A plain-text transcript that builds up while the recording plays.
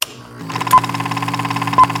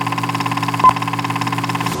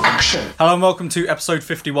Hello and welcome to episode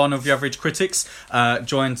 51 of The Average Critics,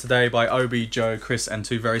 joined today by Obi, Joe, Chris and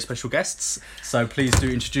two very special guests. So please do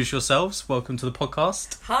introduce yourselves. Welcome to the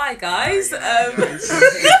podcast. Hi guys.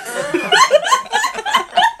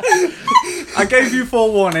 I gave you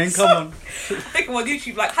forewarning, come on. I think I'm on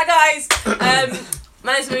YouTube like, hi guys.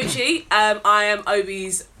 My name's Moochie. I am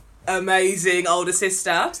Obi's amazing older sister.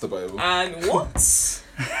 That's debatable. And what?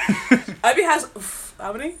 Obi has,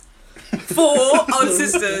 how many? 4 older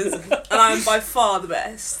sisters, and I'm by far the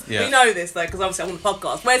best. Yeah. We know this though, because obviously I'm on the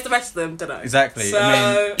podcast. Where's the rest of them? Don't know. Exactly.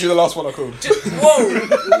 So, You're the last one I called. Whoa.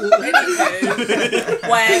 Anywho,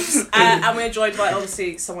 Webs, and we're joined by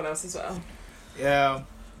obviously someone else as well. Yeah.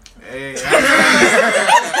 It's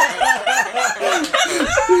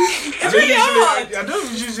really hard. I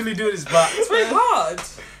don't usually do this, but It's really hard.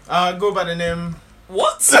 I go by the name.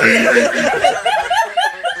 What?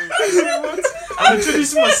 I'm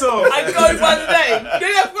introducing myself. I go by the name.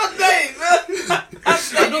 Yeah, what name?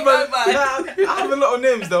 I have a lot of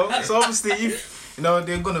names though, so obviously if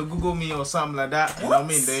they're gonna Google me or something like that, you know what I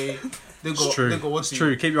mean? They go. It's true. They go It's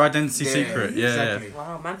true. Keep your identity secret. Yeah. Exactly.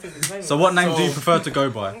 Wow, man, thinks it's famous. So what name do you prefer to go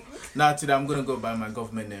by? Now today I'm gonna go by my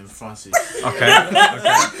government name, Francis. Okay.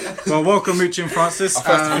 Well, welcome Moochie and Francis. Our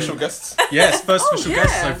first official guests. Yes, first official yeah.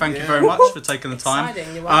 guest. So thank you very much for taking the time.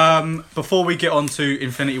 Exciting, you're welcome. Before we get on to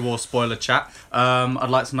Infinity War spoiler chat, I'd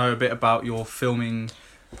like to know a bit about your filming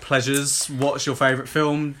pleasures. What's your favourite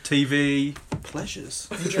film, TV? Pleasures.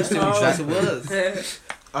 Interesting choice of words.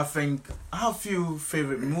 I think I have a few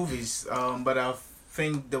favorite movies, but I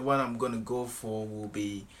think the one I'm gonna go for will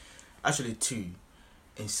be actually 2.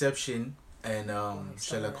 Inception and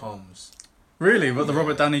Sherlock Holmes. Really? What, the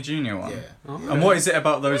Robert Downey Jr. one? Yeah. Oh. And what is it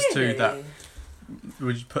about those two Really? that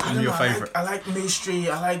would you put I in don't your know, favourite? I like mystery.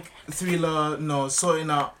 I like thriller.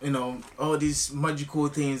 Sorting out all these magical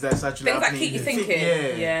things that's actually Things that happening. keep you thinking.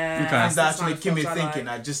 Yeah. Okay. Things that actually nice keep me films I thinking.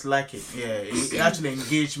 I just like it. Yeah. It actually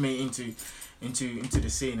engaged me into the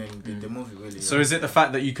scene and the movie really. So is it the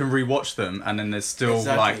fact that you can rewatch them and then there's still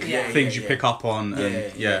Exactly. Yeah. things you pick up on?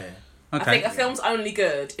 And, Yeah. I Okay. think a film's only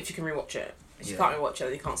good if you can rewatch it. If you Yeah. can't rewatch it,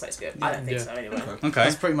 then you can't say it's good. I don't think so anyway. Okay.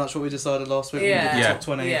 That's pretty much what we decided last week. Yeah. We did the Yeah. top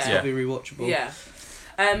 20. Yeah. It's got to be rewatchable. Yeah.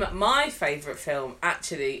 My favourite film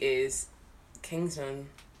actually is Kingsman.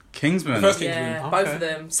 Kingsman. First Kingsman. Yeah, Okay. both of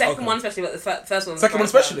them. Second Okay. one especially, but the first one. Second one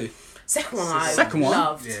especially. Second one I Second one?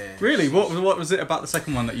 loved. Yeah. Really? What was it about the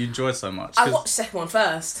second one that you enjoyed so much? I 'Cause- watched the second one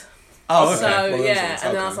first. Oh, okay. So One of those yeah, ones,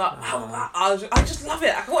 and then I was okay. like, I just love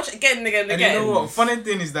it. I can watch it again and again and And again. you know what? Funny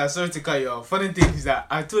thing is that, sorry to cut you off. Funny thing is that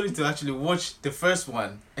I told her to actually watch the first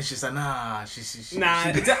one, and she's like, nah, she Nah,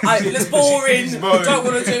 it looks boring. It's boring. I don't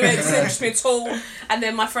want to do it. It doesn't interest me at all. And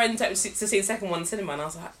then my friend took me to see the second one in the cinema, and I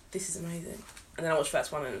was like, this is amazing. And then I watched the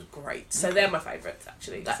first one, and it was great. So they're my favourites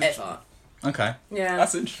actually, like ever. Okay. Yeah.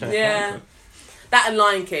 That's interesting. Yeah. That and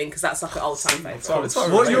Lion King, because that's like an old time favourite. It's What's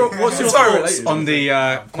your It's thoughts related. on the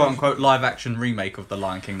quote unquote live action remake of The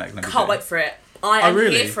Lion King that they're going to be Can't doing? wait for it. I am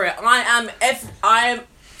really? here for it. I am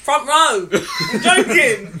front row. I'm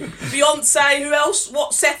joking. Beyonce. Who else?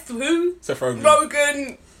 What? Seth? Who? Seth Rogen.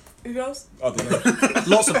 Rogan. Who else? I don't know.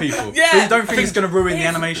 Lots of people. Yeah. But you don't think it's going to ruin the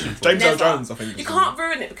animation for James you? Earl Never. Jones, I think. You can't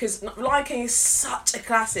ruin it because Lion King is such a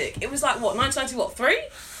classic. It was like what 1993.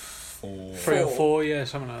 3 or 4, yeah,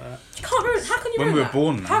 something like that. You can't ruin. How can you When ruin we were that?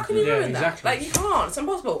 born, How man. can you Yeah, ruin exactly. that? Like you can't. It's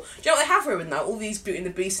impossible. Do you know what they have ruined though? All these Beauty and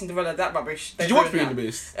the Beast, Cinderella, that rubbish. Did you watch Beauty and the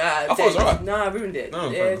Beast? I thought it was alright. No, I ruined it. No,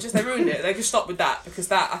 fair yeah, enough. just they ruined it. They could stop with that because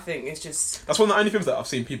that I think is just That's one of the only films that I've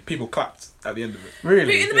seen people clapped at the end of it. Really?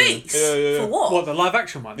 Beauty and the Beast. Yeah. For what? What, the live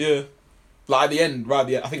action one? Yeah. Like at the end, right at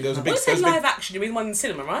the end. I think there was a When big... you say there was a big live action, you mean the one in the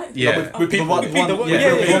cinema, right? Yeah. No, with people. The one, With people. one- yeah, Yeah,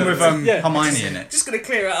 the yeah, one with yeah. Hermione in it. Just gonna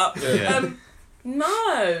clear it up. Yeah. No,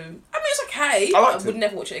 I mean it's okay. I I liked would it.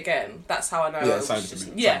 never watch it again. That's how I know. Yeah, it was same just-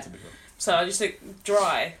 to me. Yeah. Same to me. So I just think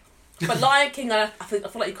dry. But Lion King, I feel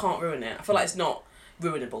like you can't ruin it. I feel like it's not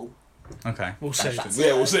ruinable. Okay. We'll see. That's-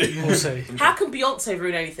 Yeah, we'll see. We'll see. How can Beyonce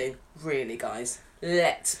ruin anything? Really, guys?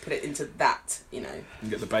 Let's put it into that. You know, And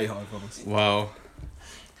get the Bayhive on us. Well,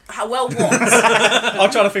 how well what?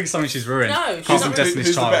 I'm trying to think of something she's ruined. No, she's Apart not from Destiny's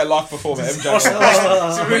Who's the better Child. life performer?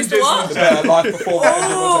 MJ. Who's the what? The better life performer.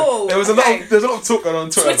 Oh, There was a okay. lot of talk going on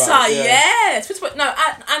Twitter Twitter, about it. yeah. Twitter, no,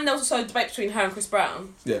 and there was also a debate between her and Chris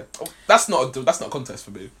Brown. Yeah. Oh, that's not a contest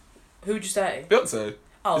for me. Who would you say? Beyonce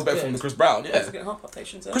Oh, is better good. than Chris Brown. Yeah. That's a good heart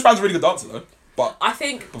palpitation, sir. Chris Brown's a really good dancer though. But I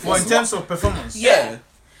think. Well, in terms of performance, Yeah.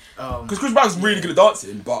 because Chris Brown's really good at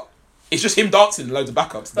dancing, but It's just him dancing and loads of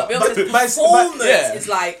backups. But Beyonce's but performance yeah. is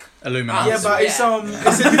like Illuminati. Yeah, but it's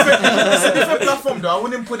it's a different platform though. I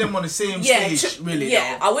wouldn't put them on the same stage, really.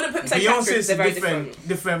 Yeah, though. I wouldn't put say categories. Beyonce's They're very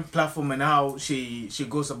different platform and how she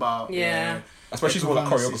goes about. Yeah. That's why she's more like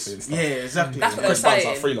choreography and stuff. Yeah, exactly. That's what Chris they're Brown's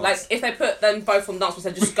saying. like freelance. Like if they put them both on dance and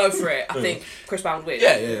said just go for it, I think Chris Brown would win.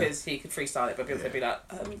 Yeah. Because he could freestyle it, but Beyonce would be like,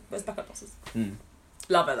 where's backup dancers? Mm.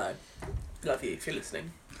 Love her though. Love you if you're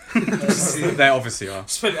listening. They obviously are.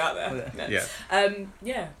 Just put it out there. No. Yeah. I can't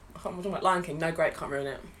remember talking about Lion King. No, great, can't ruin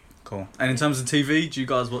it. Cool. And in terms of TV, do you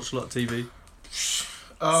guys watch a lot of TV?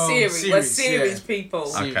 We're series people.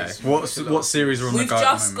 Okay. Series. What series are on the go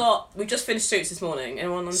at the moment? We've just finished Suits this morning.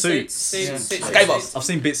 Anyone on Suits? Suits. I gave up. I've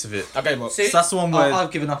seen bits of it. I gave up. So that's the one where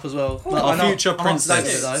I've given up as well. Oh, our I know- future I'm up to date with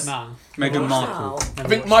princess, it, though. Nah. Meghan Wow. Markle. I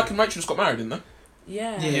think Mike and Rachel just got married, didn't they?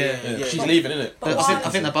 Yeah. Yeah. She's leaving, isn't it? But I think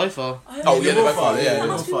why? they both are. Oh, yeah, they're both fine. That Yeah.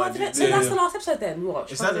 must be why they did it. So Yeah, that's yeah. the last episode then. We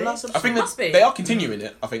watched. Is that the last I episode? think Must be. they are continuing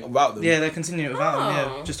it. I think without them. Yeah, they're continuing without them.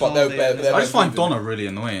 Oh. Yeah, just But holiday. they're- I just find Donna really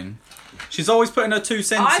annoying. She's always putting her 2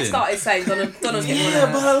 cents I in. started saying Donna's getting Yeah,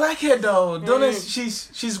 on but her. I like her though. Donna,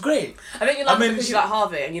 she's great. I think you like I mean, her because she- you like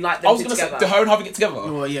Harvey and you like I them was two gonna say, together. do her and Harvey get together?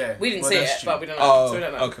 Well, yeah. We didn't Well, see that's it, true. but we don't know. Oh, So we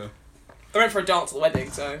don't know. okay. They went for a dance at the wedding,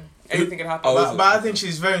 so anything could happen. Oh, is But I think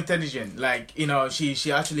she's very intelligent. Like,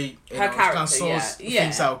 she actually Her can character, source yeah.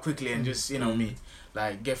 things out quickly and just me,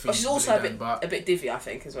 like get things. But she's also really done, a bit divvy, I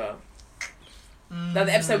think, as well. Now,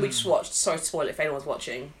 the episode we just watched, sorry to spoil it if anyone's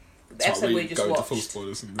watching. The That's why episode we just go into watched. full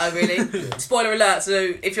spoilers. in this. Oh, really? Spoiler alert.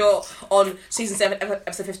 So, if you're on season 7,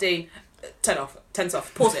 episode 15, turn off,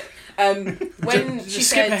 pause it. When she Just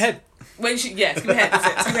skip said. ahead. When she. Yeah, skip ahead, that's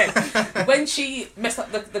it, skip ahead. When she messed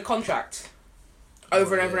up the contract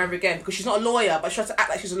over and over and over again, because she's not a lawyer, but she tries to act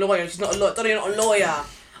like she's a lawyer and she's not a lawyer. Donnie, you're not a lawyer.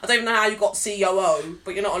 I don't even know how you got COO,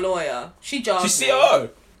 but you're not a lawyer. She jarred She's me. COO.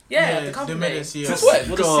 Yeah, the they company. made her CEO. Since when?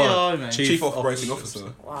 What a CIO, man. Chief Operating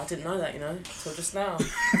Officer. Wow, I didn't know that, till just now.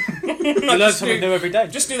 You learn something new every day.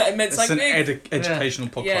 Just knew that it meant It's an something big. educational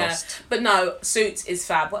podcast. Yeah, but no, Suits is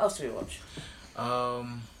fab. What else do we watch?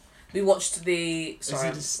 We watched the. Sorry.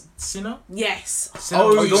 Is it Sinner? Yes.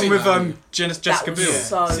 Oh, Oh, the you one seen with that? Jessica That was Biel.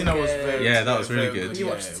 so Sinner was good. very Yeah, that was really very good. You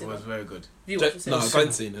Yeah, watched it Sinner? was very good. You watched No, I it?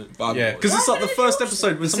 haven't seen it. But Yeah, because it's like the first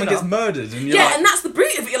episode when someone gets murdered and you're Yeah, like, and that's the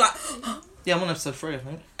beauty of it. You're like, Yeah, I'm on episode 3, I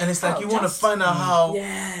think. And it's like Oh, you want to just- find out how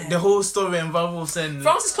yeah. the whole story involves and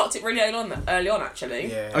Francis clocked it really early on actually.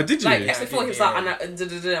 yeah. oh, did you? Like episode 4, he was like, and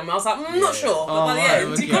I was like, I'm not sure, but by the right,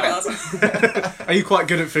 end, he okay. got it. I was like, Are you quite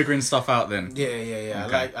good at figuring stuff out then? Yeah.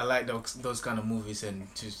 Okay. I like those kind of movies and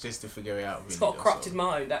just to figure it out. Really, it's got a though, corrupted so.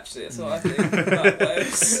 mind, actually. That's what I think. Like,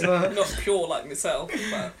 it's not pure like myself.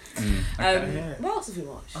 But Yeah. what else have you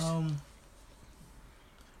watched?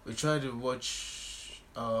 We tried to watch.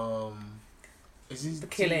 Is this The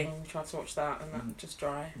Killing. We tried to watch that, and that just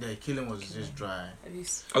dry. The Killing was just dry. Have you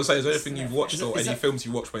I would say, is there anything you've watched Is or that- any films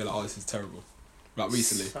you watched where you're like, oh, this is terrible? Like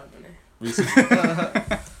recently. So many.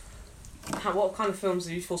 Recently. What kind of films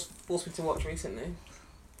have you forced me to watch recently?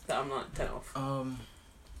 That I'm like 10 off.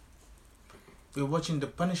 We're watching The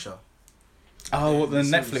Punisher. Oh, what, the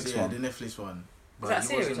series, Netflix yeah, one? the Netflix one. Is that a it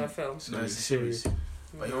series or a wasn't- film? No, it's a series.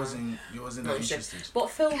 But he No. wasn't Not that interested. interested. What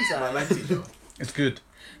films But I though? liked it though. It's good.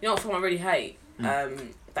 You know what film I really hate?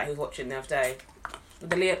 That he was watching the other day.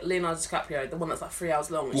 The Leonardo DiCaprio, the one that's like 3 hours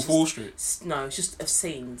long. It's Wolf just- of Wall Street. No, it's just of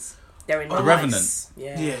scenes. They're in The nice. Revenant.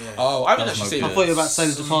 Yeah. Yeah. Oh, I haven't That was actually no seen I thought it. you were about to say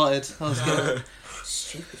The Departed. That was good.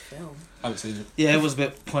 Stupid film. I haven't seen it. Yeah, it was a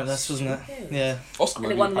bit pointless, wasn't it? Yeah. Oscar And it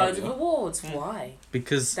movie, won loads of apparently, awards. Why?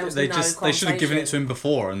 Because There was they no should have given it to conversation. him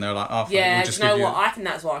before and they're like, oh, fuck it, Yeah, we'll do just you know give what? you... I think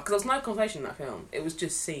that's why. Because there was no conversation in that film. It was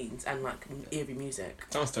just scenes and like eerie music.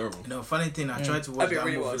 Sounds terrible. You know, funny thing, I tried to watch I bet it that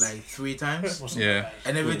really movie was. like 3 times. Yeah.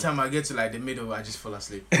 And every time I get to like the middle, I just fall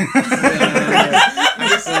asleep.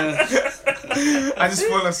 I just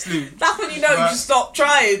fall asleep. That's when you know you should stop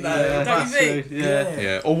trying, though. Yeah, don't you think? Yeah.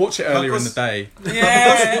 Yeah. Or watch it earlier in the day.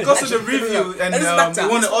 Yeah. Because of the review and It doesn't matter. we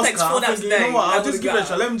won the It takes Oscar, 4 I naps think, a you know day. what, I'll That just would give it a go.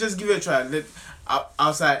 try. Let me just give it a try. I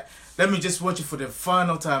was like, let me just watch it for the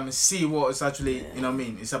final time and see what it's actually, you know what I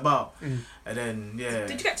mean, it's about. And then, yeah.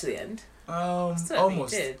 Did you get to the end? Almost.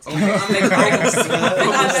 You did.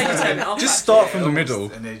 Just start from the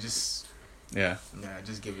middle. And then just, Yeah.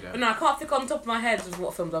 just give it But out. no, I can't think on top of my head of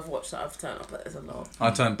what films I've watched that I've turned up, but there's a lot.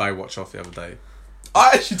 I turned Baywatch off the other day.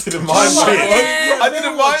 I actually didn't mind Oh, it. yeah. I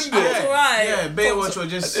didn't mind It's it. alright. Yeah, Baywatch was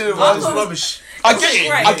just I didn't was mind it. rubbish. I get it.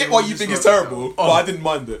 Great. I get why you think it's terrible, but I didn't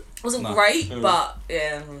mind it. It wasn't No. great, Yeah. but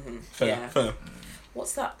yeah. Fair, Yeah. fair.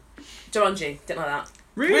 What's that? Jumanji. Didn't like that.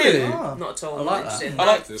 Really? Ah. Not at all. I like Interested. I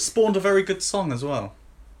liked it. Spawned a very good song as well.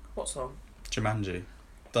 What song? Jumanji.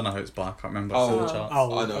 Don't know who it's by. I can't remember. Oh. It's on the chart.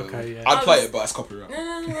 Oh, I know. okay, yeah. I'd play it, but it's copyright.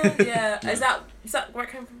 No, yeah. Is that where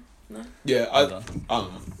it came from? No. Yeah, I don't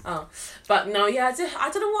know. Oh, but no, yeah. I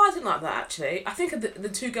don't know why I didn't like that actually. I think the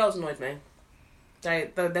two girls annoyed me.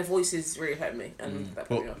 Their voices really hurt me, and that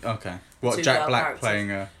put me off. Okay. What, Two Jack girl Black characters.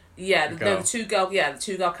 playing a... The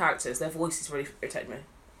two girl characters. Their voices really irritate me.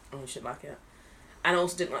 Oh, I should like it. And I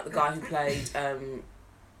also didn't like the guy who played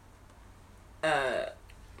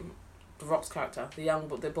the Rock's character,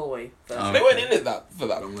 the boy. Oh. They weren't in it for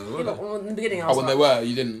that long, though, Yeah, were but they? in the beginning, I was Oh, when like, they were,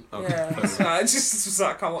 you didn't. Okay. yeah, so I just was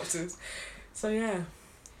like, I can't watch this. So yeah,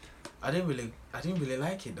 I didn't really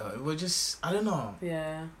like it though. It was just, I don't know.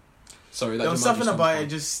 yeah, Sorry, that There was just something might be about it something.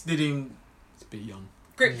 just didn't. It's a bit young.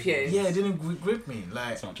 grip you. Yeah, it didn't grip me.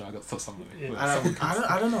 Like It's not true, I got something. Yeah.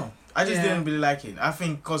 I don't know. I just Yeah. didn't really like it. I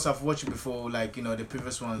think because I've watched it before, like the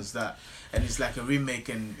previous ones and it's like a remake,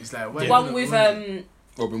 and it's like The one with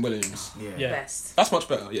Robin Williams. Yeah. Best. That's much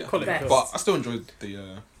better, yeah. Quality Best. But I still enjoyed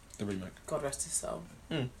the remake. God rest his soul.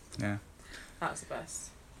 Yeah. That was the best.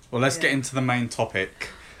 Well, let's Yeah. get into the main topic.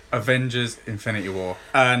 Avengers Infinity War.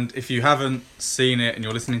 And if you haven't seen it and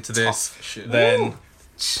you're listening to this, Tough shit. then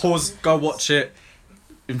pause, go watch it.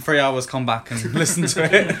 In 3 hours, come back and listen to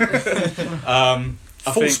it.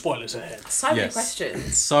 I Full think spoilers ahead. So many Yes.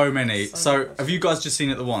 questions. so many. So So, many have you guys just seen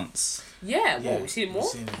it the once? Yeah. What? We seen it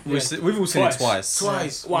more. We've all seen it twice.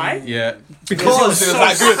 Twice. Why? Yeah. Because Because it was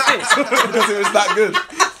that good. Because it was that good.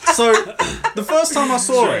 so the first time I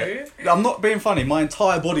saw it, I'm not being funny, my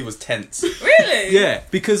entire body was tense. Really? Yeah,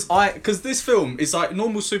 because this film is like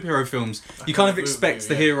normal superhero films. You kind of expect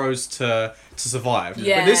the heroes to survive. But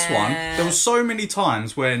this one, there was so many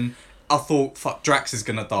times when I thought, "Fuck, Drax is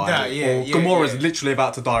gonna die," or Gamora's literally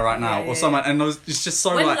about to die right now, or someone, and it's just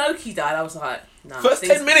so When like. Loki died, I was like, no. First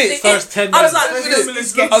 10 minutes. First 10 I was minutes. like, First this 10 is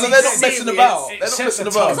minutes. getting Oh, so they're not serious. messing about. They're not It's messing set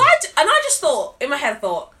about. the I just thought, in my head, I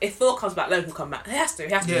thought, if Thor comes back, Loki will come back. He has to.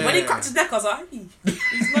 Yeah. When he cracked his neck, I was like, hey,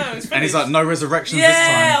 he's finished. And he's like, no resurrections this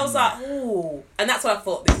yeah, time. I was like, ooh. And that's what I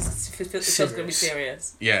thought, this is going to be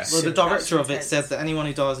serious. Yeah. Well, the director of it intense. said that anyone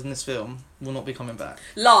who dies in this film will not be coming back.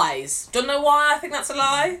 Lies. Do you know why I think that's a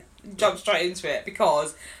lie? Jump straight into it,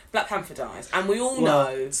 because Black Panther dies. And we all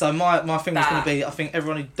know. So my thing was going that- to be, I think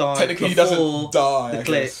everyone who died Technically, he before doesn't die. the I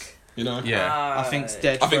click, guess. You know? Yeah. I think's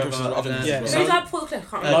dead. I think forever, I think and Yeah. then- Who died before the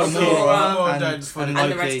cliff? I can't Loki. remember. Gamora and, died before and the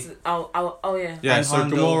And the Loki. rest of oh yeah. Yeah, And so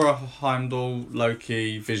Heimdall. Gamora, Heimdall,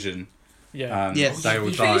 Loki, Vision. Yeah. Yes. They all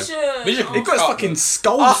died. Vision. Vision- He got his fucking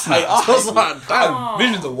skull I snapped. hate- I was like, damn. Oh.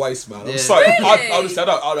 Vision's a waste, man. I'm Yeah. sorry. Really? Honestly, I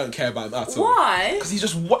don't care about him at all. Why? Because he's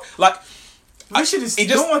just like. Actually, it's He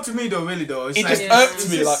just- don't want to me though. Really though, it's It like, just Yeah. irked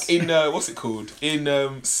me, like in what's it called?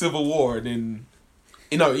 In Civil War and in.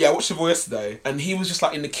 I watched Civil War yesterday, and he was just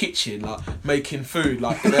like in the kitchen, like making food,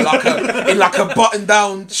 like in like a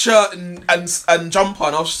button-down shirt and jumper,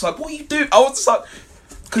 and I was just like, "What are you doing?" I was just like,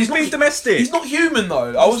 He's being domestic. He's not human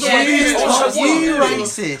though. I was Yeah, like, he is. I was like, Oh, "What are you yeah. doing?"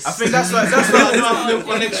 Racist. I think that's why I don't have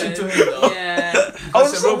no connection to him though. Yeah. I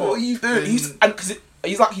was That's just a like, robot. "What are you doing?"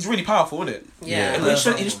 He's really powerful, isn't it? Yeah. And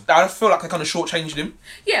I feel like I kind of shortchanged him.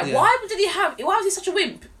 Yeah, Yeah. why was he such a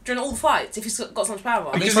wimp during all the fights if he's got so much power?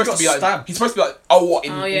 I mean, Because he's supposed he to be got like, stabbed. he's supposed to be like, oh, what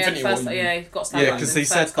in Oh yeah, Infinity War? first, yeah, he got stabbed. Yeah, in because the he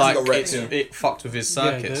said first like got raped, it, yeah. it fucked with his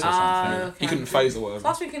circuits or Ah, something. okay. He couldn't phase or So I whatever.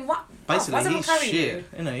 was thinking, what? Basically, why's everyone he's carrying shit. you?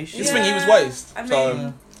 You know, he's shit. This thing he was Yeah, waste. I So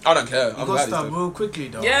mean- I don't care. He I'm got glad he's stabbed dead. real quickly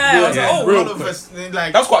though. Yeah, I was Yeah. like, oh, Real All of quick. us like.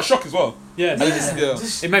 That was quite a shock as well. Yeah. Yeah.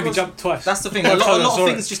 just It made me goes- jump twice. That's the thing. By A the time I lot saw of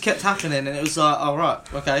it. things just kept happening, and it was like, all right,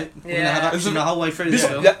 okay, we're gonna Yeah. have action the whole way through this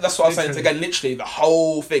film. That's what I was saying. Literally. Again, literally, the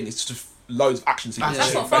whole thing is just loads of action sequences.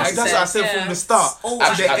 That's what Like, Francis that's what I said, said yeah. from the start All to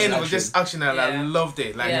action, the action, end was action. just action, and I Yeah. loved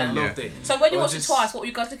it. Like Yeah. I loved it. So when you Or watched it just- twice, what were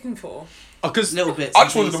you guys looking for? Because Little bits. I and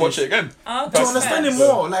just wanted to watch pieces. it again. Oh, To understand it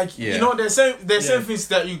more, like Yeah. you know, there's some Yeah. things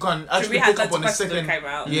that you can we actually had pick loads up on of the questions that second. came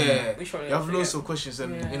out. Yeah, We surely you have forget. loads of questions,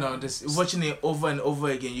 and Yeah. you know, this watching it over and over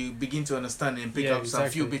again, you begin to understand and pick Yeah, up some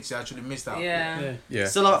few exactly. bits you actually missed out. Yeah. Yeah. yeah,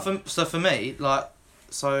 So like, for me, like,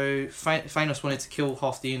 so Thanos wanted to kill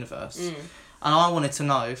half the universe, Mm. and I wanted to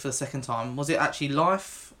know for the second time, was it actually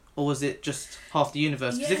life or was it just half the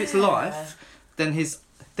universe? Because if it's Yeah. life, then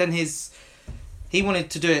he wanted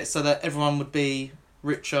to do it so that everyone would be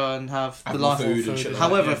richer and have the Have more life. food and food. shit like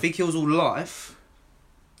However, that, if he kills all life,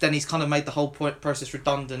 then he's kind of made the whole process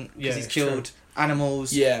redundant because Yeah, he's it's killed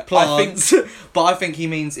animals, Yeah, I plants. But I think he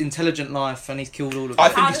means intelligent life, and he's killed all of them. I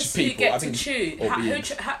think How it's does just he people. get I to think choose? or How, who,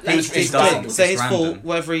 beings. how, He like, was- It's he's done. random. So his It's fault, random.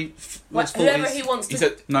 whether what, fault whoever is. he wants to. He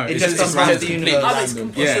said, no, It it's just just doesn't have random. the completely universe. Oh, it's random.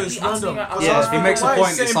 completely Yeah. So it's random. utterly- Yeah. He makes a Why is point.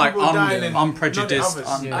 It's certain like people dying and unprejudiced, not the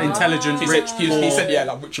others? Yeah. intelligent, He rich, said, poor. he said, yeah,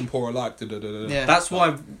 like rich and poor alike. Da, da, da, da. Yeah. That's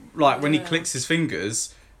why, like, when he Yeah. clicks his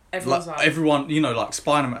fingers, Everyone's like... everyone, you know, like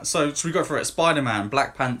Spider-Man. So we go for it. Spider-Man,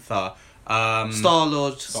 Black Panther,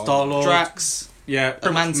 Star-Lord, Drax, yeah,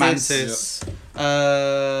 Mantis,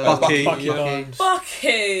 Bucky,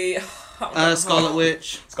 Bucky. Scarlet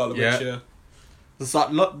Witch. Scarlet Witch, yeah. It's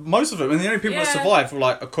like most of them, and the only people that survived were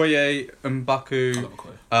like Okoye and Baku.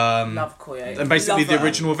 Love Okoye. And basically the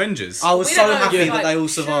original Avengers. I was so happy that they all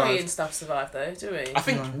survived. Shuri and stuff survived though, do we? I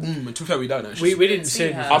think, to be fair, we don't actually. We didn't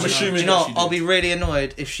see her. I'm assuming. Do you know, I'll be really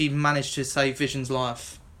annoyed if she managed to save Vision's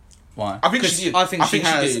life. Why? I think she did. I think she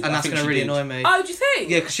has, did. and that's going to really annoy me. Oh, do you think?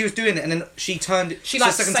 Yeah, because she was doing it, and then she turned it. She the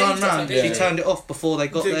like second saved time round, it, she turned it off before they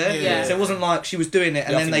got there. Yeah. So it wasn't like she was doing it,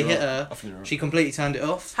 and then they hit her. She completely turned it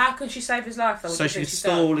off. How can she save his life though? So she could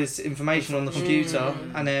store all his information on the computer,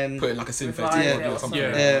 and then put in like a synthetic Yeah. or something.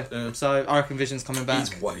 Yeah. So I reckon Vision's coming back.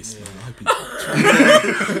 He's waste, man. I hope he...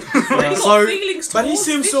 But he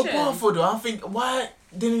seems so powerful though. I think, why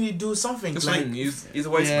didn't he do something? He's a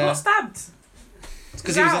waste. He got stabbed.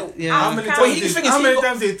 Because he was, How many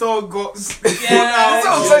times they thought got? That's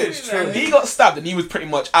what I'm saying. He got stabbed and he was pretty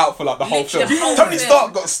much out for like the whole film. Tony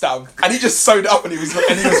Stark got stabbed and he just sewed it up and he was fine.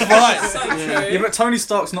 So true. Yeah, but Tony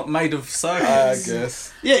Stark's not made of circuits. I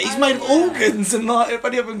guess. Yeah, he's made of organs, and like if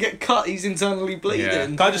any of them get cut, he's internally bleeding. Yeah.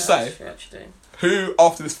 Can I just say, who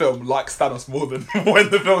after this film likes Thanos more than when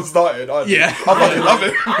the film started? I fucking love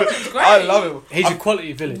him. I love him. He's a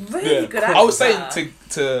quality villain. Really good actor. I was saying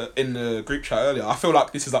to in the group chat earlier, I feel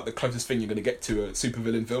like this is like the closest thing you're going to get to a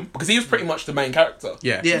supervillain film because he was pretty much the main character.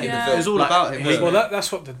 Yeah. It was all Like, about him. Well,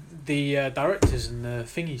 that's what the directors and the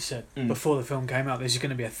thingy said before the film came out. This is going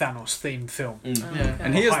to be a Thanos themed film. Yeah.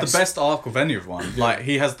 And he has the best arc of any of one. Like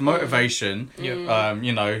he has the motivation. Yeah.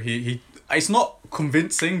 You know, he it's not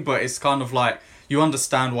convincing, but it's kind of like you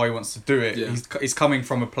understand why he wants to do it. Yeah. He's coming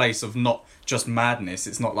from a place of not just madness.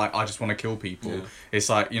 It's not like I just want to kill people. Yeah. It's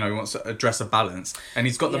like, you know, he wants to address a balance, and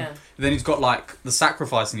he's got then he's got like the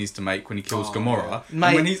sacrifice he needs to make when he kills Gamora. Mate,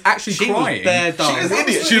 and when he's actually crying, She's an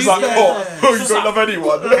idiot. She was like, oh, you don't love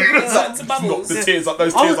anyone. Not the tears, like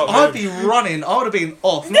those tears. I'd be running. I would have been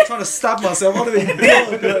off. I'm not trying to stab myself. I would have been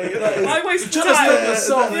gone. I wasted Trying to time. stab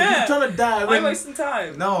yourself. Yeah. You're trying to die. I wasting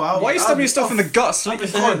time. No, why are you stabbing yourself in the gut? Sleep your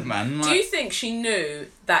head, man. Do you think she knew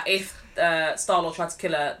that if Star-Lord tried to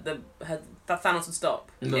kill her, that Thanos would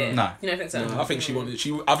stop? No. Yeah. No. You don't think so? I think she wanted.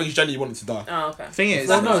 I think she genuinely wanted to die. Oh, okay. Thing is,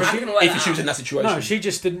 Well, no, If she was in that situation. No, she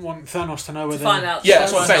just didn't want Thanos to know whether... To find out. Yeah,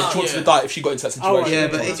 that's what I'm saying. She wanted to die if she got into that situation. Oh, yeah,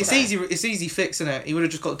 but it's easy. It's easy fixing it. He would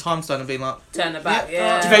have just got the time stone and been like, Turn her back.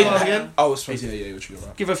 Oh, I suppose. Yeah, you're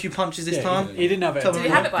right. give her a few punches this Yeah, time. He didn't have it. Tell Did he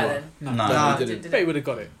have it by then? No. No. He didn't. But he would have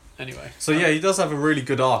got it anyway. So yeah, he does have a really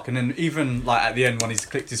good arc, and then even like at the end when he's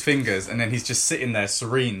clicked his fingers, and then he's just sitting there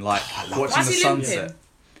serene, like watching Why's the he sunset. limping?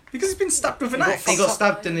 Because he's been stabbed with an axe. He got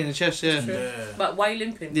stabbed in the chest. Yeah. But why are you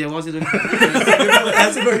limping? Yeah. Why is he doing?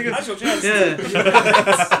 That's a very good. That's your chest. Yeah.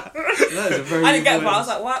 That is a very. I didn't get it, good but I one. was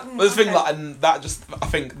like, what? But the thing, like, and that just, I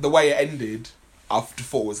think the way it ended, I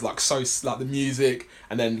thought was like so, like the music,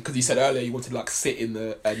 and then because he said earlier he wanted to like sit in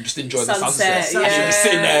the and just enjoy the sunset. And he was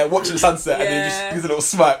sitting there watching the sunset, and then he just gives a little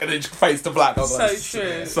smirk, and then just fades to black. I was like, So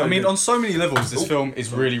true. So I mean, good. on so many levels, this film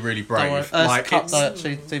is really, really Don't worry. brave. Like cut it's, that. So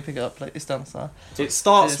you pick it up. Like it's down the side. it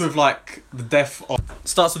starts Yes. with like the death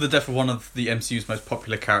of one of the MCU's most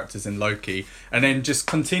popular characters in Loki, and then just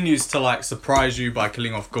continues to like surprise you by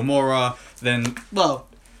killing off Gamora. Then Well,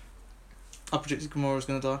 I predicted Gamora was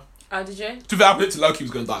gonna die. Oh, did you? To be fair, I predicted Loki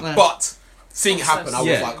was going to die, No. but seeing it So happen, I was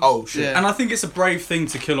sad. like, oh shit. Yeah. and I think it's a brave thing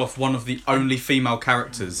to kill off one of the only female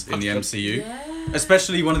characters in the MCU, Yeah.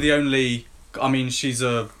 especially one of the only. I mean, she's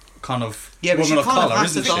a kind of Yeah, but woman she of kind of color,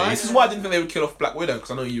 has isn't to die. This she? is why I didn't think they would kill off Black Widow,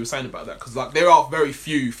 because I know you were saying about that, because like there are very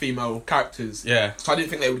few female characters. Yeah. So I didn't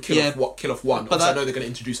think they would kill off one. But Also, I that- know they're going to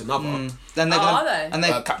introduce another. Then they're Are gonna. they? And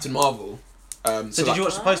they. Captain Marvel. So did you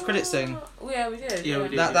watch the post credits thing? Yeah, we did. Yeah, we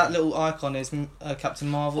did. That little icon is Captain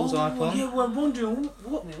Marvel's icon. Yeah, we're wondering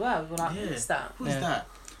what. We were like, what's that? Who's Yeah. that?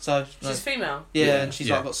 So She's female. yeah, and she's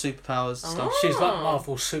Yeah. like got superpowers and stuff. She's like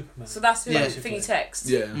Marvel Superman. So that's who Yeah. thingy text.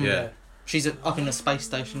 Yeah. Yeah. She's up in the space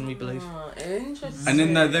station, we believe. Oh, interesting. And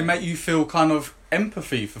then they make you feel kind of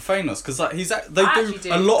empathy for Thanos because like they actually do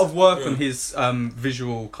did. a lot of work on his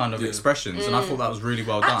visual kind of Yeah. expressions, and I thought that was really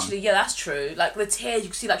well done. Actually, yeah, that's true. Like the tears, you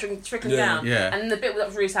could see that trickling down. Yeah. And the bit that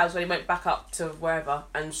was really sad was when he went back up to wherever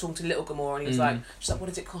and saw to little Gamora, and he was like, she's like, what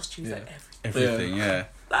does it cost you? He's like, Everything, yeah.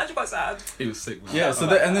 That's quite sad. He was sick, man. Yeah, so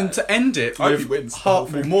and then to end it I hope with he wins the whole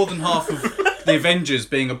thing. more than half of the Avengers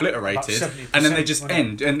being obliterated, 70%, and then they just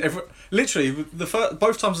wasn't it? end. And literally,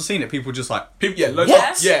 both times I've seen it, people just like, loads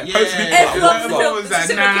What? of, yeah, Yeah. post people Everyone like, was what? like, was like,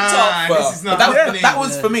 cinema kicked off. But this is not that, happening. that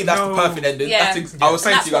was for me. That's No. the perfect ending. Yeah. I was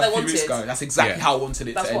saying And to you that's guys a what few they weeks ago. wanted. That's exactly Yeah. how I wanted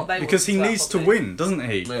it That's to what end. they because he wanted needs to probably. win, doesn't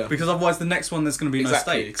he? Yeah. Because otherwise, the next one there's going to be no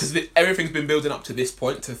stakes. Because everything's been building up to this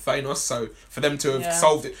point to Thanos. So for them to have Yeah.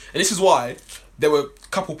 solved it, and this is why there were a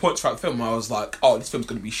couple points throughout the film where I was like, "Oh, this film's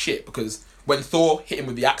going to be shit." Because when Thor hit him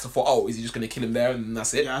with the axe, I thought, "Oh, is he just going to kill him there and then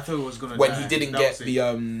that's it?" Yeah, I thought it was gonna. When die. he didn't That get was it. the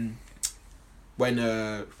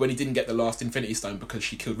when he didn't get the last Infinity Stone because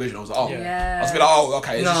she killed Vision, I was like, "Oh." Yeah. I was a bit like, "Oh,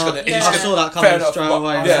 okay." It's just No, gonna, yeah. it's I just saw gonna, that coming fair enough, straight but-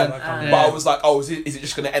 away. Yeah, Yeah. but I was like, "Oh, is it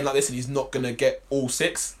just going to end like this and he's not going to get all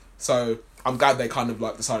 6?" So I'm glad they kind of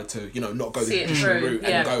like decided to, not go See the it traditional through, route yeah.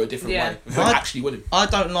 and go a different Yeah. way without Right. actually winning. I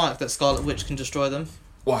don't like that Scarlet Witch can destroy them.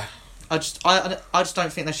 Why? I just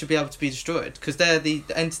don't think they should be able to be destroyed because they're the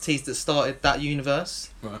entities that started that universe.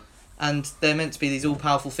 Right. And they're meant to be these all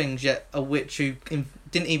powerful things. Yet a witch who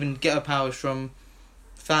didn't even get her powers from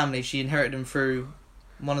family, she inherited them through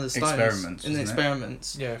one of the stones Experiments, in the isn't it?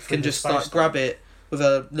 experiments. Yeah, through Can the just space like grab it with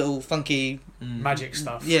a little funky magic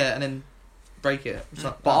stuff. yeah, and then break it. It's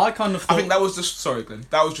like But that. I kind of thought, I think that was just Glenn.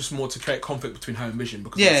 That was just more to create conflict between her and Vision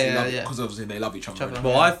because Yeah, obviously, yeah, love, yeah. because obviously they love each other. Each other.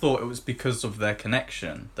 well, I thought it was because of their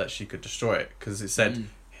connection that she could destroy it because it said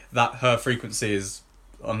that her frequency is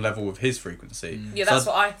on level with his frequency. Yeah, So that's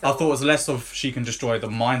what I I thought. thought it was less of she can destroy the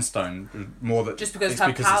Mind Stone, more that just because it's her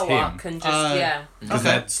because power it's him. can just Because Okay.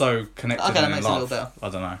 they're so connected Okay, that and in makes it a love. little better. I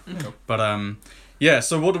don't know. Okay. But yeah,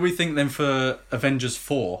 so what do we think then for Avengers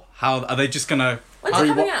 4? How are they just gonna When's it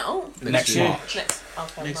coming out? next year. March?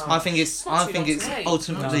 Okay, Next wow. I think it's not too long it's to wait.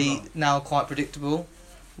 ultimately No. now quite predictable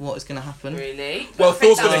what is going to happen. Really? Well, I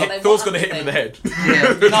think Thor's gonna that's what hit. they Thor's want, gonna hit him in the think.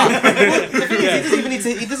 head. Yeah. No. The thing is,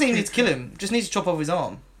 he doesn't even need to kill him. Just needs to chop off his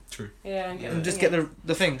arm Yeah, and and just get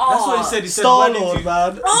the thing. Oh, That's what he said. He said, Star "Why did Lord, you-"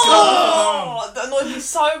 man. Oh, that annoyed me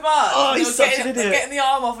so much. Oh, He he's was such getting, an idiot. getting the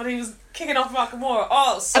arm off and he was kicking off Nakamura.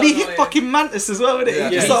 Oh, it's so And he annoying. hit fucking Mantis as well, didn't he? Yeah.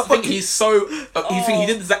 He just I like think fucking- he's so. You think he Oh.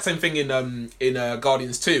 did the exact same thing in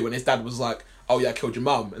Guardians 2 when his dad was like, "Oh yeah, I killed your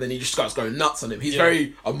mum," and then he just starts going nuts on him. He's Yeah.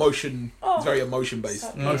 very emotion. Oh. He's very emotion based.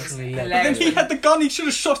 So- Emotionally led. But then he had the gun. He should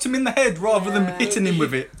have shot him in the head rather than Yeah. hitting him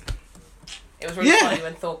with it. It was really Yeah. funny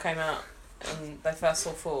when Thor came out and they first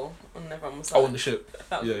saw Thor and everyone was like, Oh, on the ship.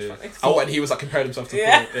 that was Yeah, really yeah. funny. Oh, and he was like comparing himself to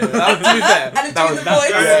Yeah. Thor. Yeah. That, to be fair, And that doing was the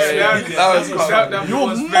voice. that was quite funny. You're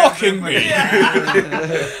was very, mocking very me.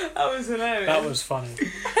 That was hilarious. That was funny.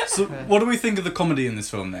 So, what do we think of the comedy in this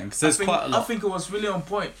film then? Because there's quite a I lot. think it was really on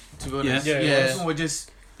point. To be honest, Yeah. Yeah. Everyone was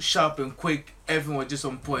just sharp and quick. Everyone was just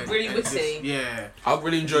on point. Really And witty. yeah. I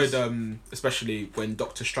really enjoyed, especially when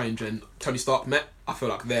Doctor Strange and Tony Stark met. I feel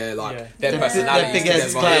like their Yeah. their The personalities big heads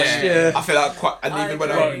together. clash, yeah. I feel like quite. And I even when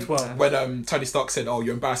agree. Well, when Tony Stark said, "Oh,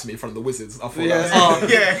 you're embarrassing me in front of the wizards," I thought Yeah. that Oh,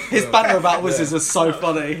 Yeah. his banter about wizards was so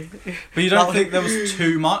funny. But you don't That- think there was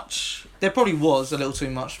too much? There probably was a little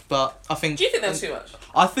too much, but I think. Do you think that was too much?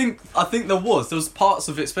 I think there was. There was parts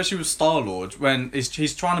of it, especially with Star Lord, when he's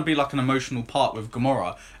trying to be like an emotional part with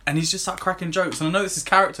Gamora, and he's just like cracking jokes. And I know it's his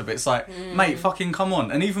character, but it's like, mate, fucking come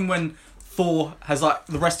on. And even when Thor has like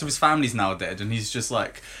the rest of his family's now dead, and he's just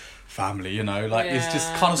like, family, like he's just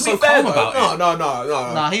Yeah. kind of To so be fair, calm though, about it. No.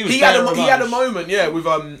 Nah, he was he had very he had a much. moment, yeah, with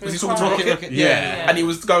was he talking to Rocket, Rocket? Yeah. And he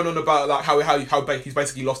was going on about like how he's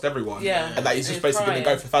basically lost everyone. Yeah. And that he's just He's basically going to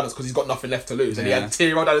crying. go for Thanos because he's got nothing left to lose. And he Yeah. had a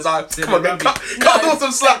tear roll down his eye. Yeah, Come on, man, Rocket. cut off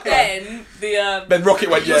some slack. Then the Then Rocket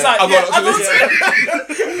went, He yeah, was like, I've yeah, got lots I've of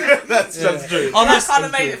lose. That's true. that kind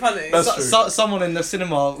of made it funny. That's true. Someone in the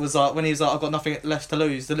cinema was like, when he was like, I've got nothing left to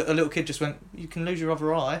lose, a little kid just went, you can lose your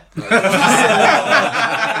other eye.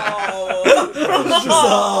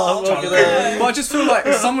 Oh. But I just feel like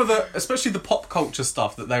some of the, especially the pop culture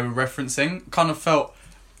stuff that they were referencing, kind of felt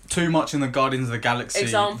too much in the Guardians of the Galaxy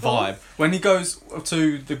Example? vibe. When he goes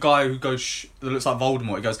to the guy who goes, that looks like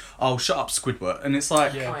Voldemort, he goes, "Oh, shut up, Squidward," and it's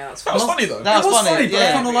like, Yeah. Oh, yeah, that's That was funny. funny though. That it was was funny, funny, but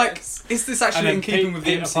yeah. kind of like, is this actually in keeping with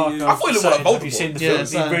the Peter MCU? Parker I thought it looked like saying, have you Voldemort. seen the Yeah, film?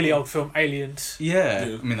 same. The really old film Aliens? Yeah.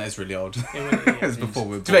 Yeah. I mean that is really old. It really It's is. before we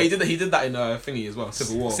were To be fair, born. he did that in thingy as well,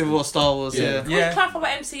 Civil War. Civil War, Star Wars, Yeah. yeah. Can you Yeah, clarify what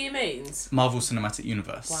MCU means? Marvel Cinematic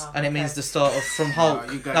Universe. Wow. And it means okay. the start of from Hulk,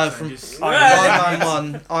 Wow, you guys no, are from just-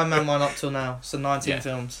 Iron Man 1 up till now, so 19 Yeah.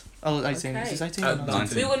 films. Oh, 18. Okay. Is this 18? Uh, or 19?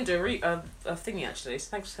 19. We wouldn't do a thingy actually, so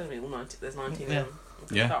thanks for telling me all 90. There's 19 Yeah. of them. We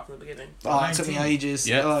can Yeah. Start from the beginning. Oh, it took me ages.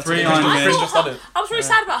 Yeah, Oh, it took 3 me Iron ages. Man. Chris just done it. I was really Yeah.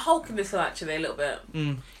 sad about Hulk in this film actually a little bit. He's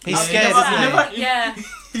Yeah, scared, you never- isn't you he? never- Yeah,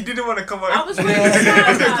 He didn't want to come out. I was really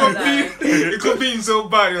sad about it though. It could be so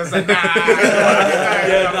bad. He was like, nah, I'm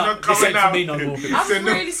Yeah, not this coming ain't for out. me no more. I was So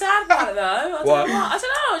no- really sad about it though. I don't Why? know. I don't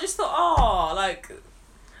know. I just thought, oh, like,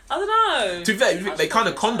 I don't know. To be fair, they kind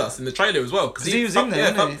of conned us in the trailer as well because he was in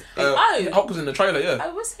there, wasn't he? Hulk was in the trailer, yeah.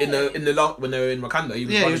 Oh, was he? In the when they were in Wakanda, he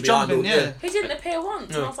was Yeah, he was behind jumping, all- yeah. He didn't appear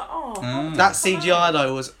once, and I was like, oh. That CGI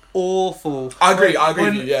though was awful. I agree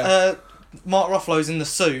When, with you, yeah. Mark Ruffalo's in the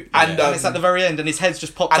suit, And, it's at the very end, and his head's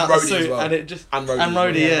just popped and out the Rhodey as suit, well. and it just And Rhodey,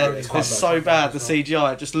 Rhodey, yeah, Rhodey's it's quite so bad. The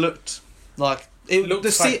CGI, it just looked like it. Looked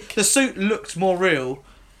fake. The suit looked more real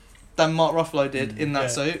than Mark Ruffalo did in that Yeah.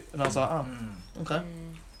 suit, and I was like, oh, okay.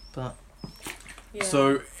 But Yeah.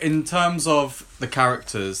 So, in terms of the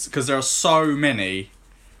characters, because there are so many,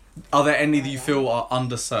 are there any that you feel are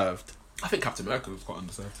underserved? I think Captain America was quite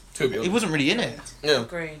underserved. To be honest. he wasn't really in it. Yeah.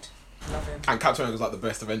 Agreed. Love him. And Captain America's like the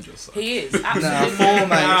best Avengers. So. He is, Nah, absolutely. four,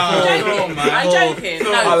 mate. I'm Four. joking. I'm joking.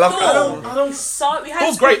 No, I love Thor. that. I don't. So, we had,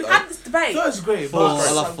 Thor's great, we though. had this debate. Thor is great. Four. But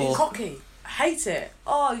I love So Thor. cocky. I hate it.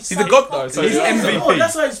 Oh, He's a god though, so He's yeah. MVP. Oh,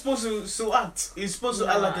 that's how he's supposed to act. He's supposed to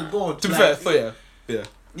act like a god. To be like, fair, Thor, yeah.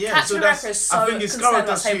 Yeah, Captain so America that's. is so I think his concerned about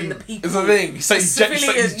character saving the too. people. It's the thing. So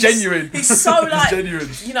he's genuine. He's so like, genuine.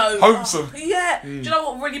 you know, Wholesome. yeah. Do you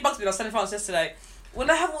know what really bugs me? I was telling France yesterday. When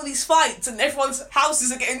they have all these fights and everyone's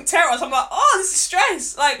houses are getting terrorised, I'm like, oh, this is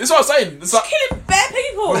stress. Like, That's what I'm saying. It's like killing bare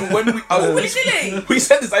people. when we willy-nilly. we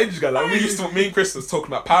said this ages ago. Like me and Chris was talking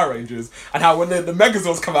about Power Rangers and how when the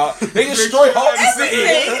Megazords come out, they destroy half the city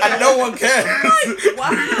Everything. and no one cares. Like,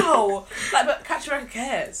 wow. Like, but Captain America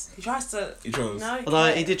cares. He tries to. He tries. No, Although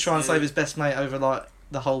he cares. did try and save his best mate over like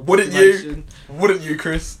the whole. Wouldn't you? population. Wouldn't you,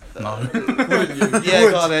 Chris? No. Wouldn't you? Yeah, You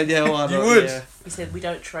would. go on then. Yeah, why You not? would. Yeah. He said, we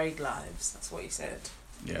don't trade lives. That's what he said.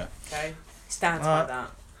 Yeah. Okay? He stands Alright. by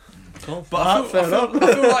that. Cool. But Alright, fair enough.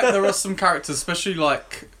 I feel like there are some characters, especially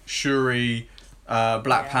like Shuri, Black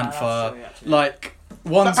Yeah, I Panther, love Shuri, actually. like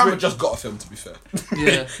Black ones Panther which just got a film, to be fair.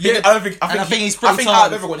 Yeah. Yeah, I think And I think he's I pretty think tired out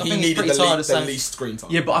of of- everyone, I he think he's needed pretty tired of the saying- least screen time.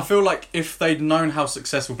 Yeah, but I feel like if they'd known how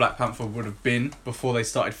successful Black Panther would have been before they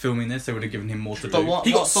started filming this, they would have given him more to But do. what?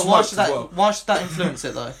 He got But why smoked should that? as well. Why should that influence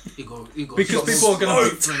it though? Because people are gonna.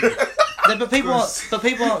 Yeah, but people aren't. But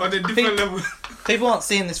people aren't. On a different People, level. people aren't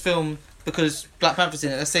seeing this film because Black Panther's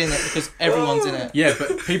in it. They're seeing it because everyone's in it. Yeah,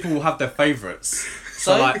 but people will have their favourites.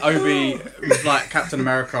 So So? like Obi, like Captain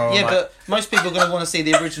America. Or Yeah, like, but most people are going to want to see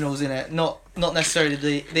the originals in it, not necessarily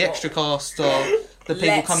the extra cast or the people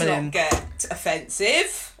Let's coming not in. get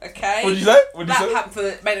offensive, okay? What did you say? What did you Black say?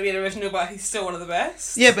 Panther may not be an original, but he's still one of the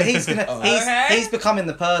best. Yeah, but he's gonna Okay. he's becoming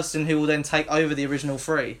the person who will then take over the original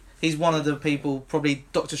three. He's one of the people, probably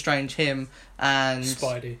Doctor Strange, him, and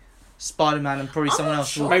Spidey. Spider-Man, and probably I'm someone not else.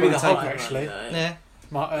 sure will Maybe the probably Hulk, take Spider-Man, actually. though. Yeah.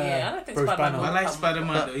 Yeah, I don't think Bruce Spider-Man Banner. I like But-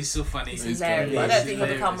 Spider-Man though. He's so funny. He's He's hilarious. great. I don't think he'll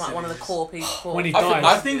He's become like hilarious. one of the core people. When he I think- died.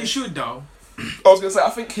 I think he should though. I was gonna say, I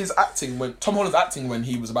think his acting when Tom Holland's acting when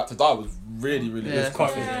he was about to die was really Yeah. good.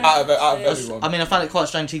 Quite good. Out of everyone. I mean, I found it quite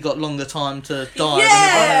strange he got longer time to die.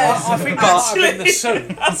 Yeah! Than I think But- that might have been the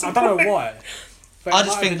suit. I don't know why. But it I might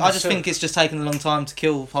just have think been I the just suit. think it's just taken a long time to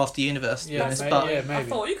kill half the universe. To be Yeah, honest, maybe, but yeah, I maybe.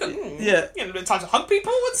 thought you could. Yeah. You know, time to hug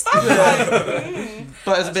people and stuff. Like,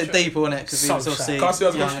 but it's a bit true. deeper in it because So he was sad. obviously Can I see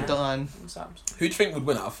that young question? and dying. Who do you think would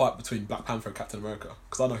win out a fight between Black Panther and Captain America?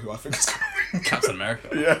 Because I know who I think is going to Captain America.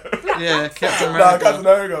 win. Yeah. Yeah, Captain Nah, Captain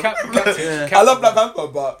America. America. Yeah. I love Black Panther,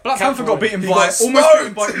 but Black Panther got beaten He by got almost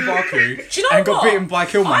beaten by smoked. M'Baku Do you know and got what? beaten by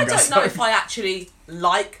Killmonger. I don't know so- if I actually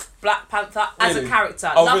like Black Panther as a Really?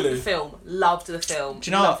 character. Oh, Loved really? the film. Loved the film. Do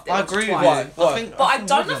you know loved what? I it. Watched agree it with twice. you. Why? think, But I think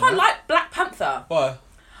don't know if I that. like Black Panther. why?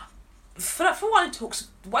 For one, it talks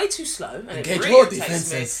way too slow and Engage it your really irritates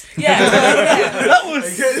defences. me. Yeah, yeah. That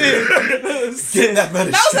was sick. Get that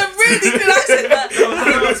man. That was a really good accent.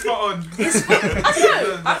 That was spot on. I don't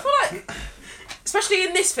know. I feel like, especially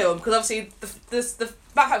in this film, because obviously the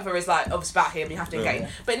Black Panther is like obviously about him. You have to engage.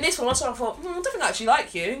 But in this one, also I thought, I don't think I actually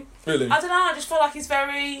like you. Really? I don't know. I just feel like he's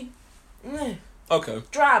very Okay.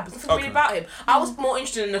 drab. Nothing really Okay. about him. I was more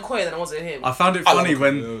interested in Okoye than I was in him. I found it I love funny it.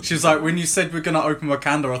 when Yeah. she was like, when you said we're gonna open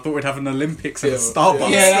Wakanda, I thought we'd have an Olympics and Yeah. a Starbucks.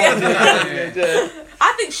 Yeah, that was it.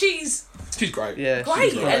 I think she's She's great. Yeah,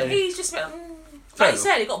 great, she's and he's just Fair like you enough.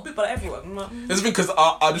 said, he got bit by everyone. I'm like, There's a thing because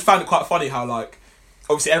I just found it quite funny how like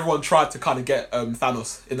obviously everyone tried to kind of get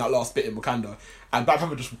Thanos in that last bit in Wakanda, and Black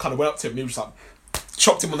Panther just kind of went up to him and he was just like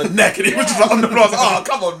chopped him on the neck and he was just like on the floor. I was like, oh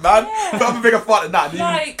come on man, Yeah. I'm a bigger fight than that. And even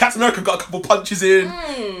Like- Captain America got a couple punches in,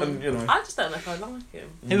 and you know, I just don't know if I like him.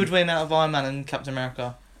 Who would win out of Iron Man and Captain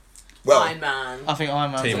America? well, Iron Man. I think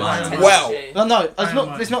Iron Man. Team Iron Iron Man. Man. Well. No, no, it's Iron not.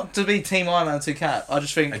 Man. It's not to be Team Iron Man to Cap. I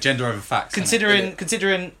just think Agenda over facts. innit?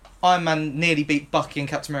 considering Iron Man nearly beat Bucky and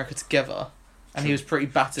Captain America together, and he was pretty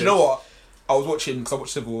battered. do you know what? I was watching because I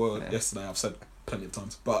watched Civil War yesterday. I've said plenty of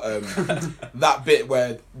times, but that bit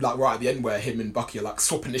where like right at the end where him and Bucky are like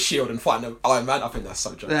swapping the shield and fighting Iron Man, I think that's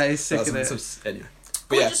so joke. That is sick, isn't it? Anyway,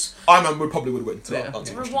 But yeah, Iron Man probably would win. So Yeah. I'll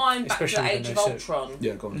take it. Rewind back to the Especially Age of when they Ultron.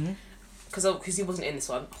 Yeah, go on. Because he wasn't in this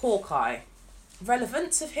one. Hawkeye.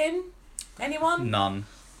 Relevance of him? Anyone? None.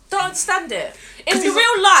 Don't understand it. In the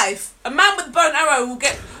real life, a man with a bow and arrow will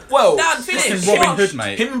get done, finished. Fucking Robin washed. Hood,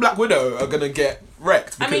 mate. Him and Black Widow are gonna get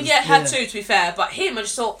wrecked. I mean, because- her too, to be fair, but him, I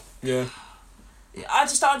just thought, Yeah. I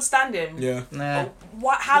just don't understand him. Yeah. Nah.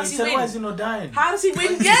 How does he Why is win? he not dying? How does he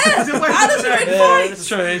win? Yeah! How does he win Yeah, fights? it's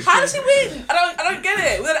true. It's How true. does he win? I don't get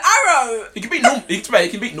it. With an arrow. He can beat normal. He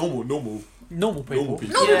can beat normal. Normal people.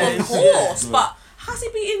 No, Yeah, of course, but how's he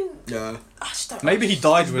beating? Yeah. I just don't. Maybe he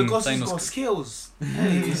died when Because he's got Thanos. skills.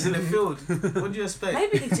 Hey, he's in the field. What do you expect?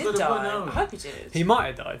 Maybe he He's did got a bow and die. arrow. I hope he did. He might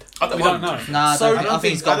have died. I don't We don't know. know. Nah, So- I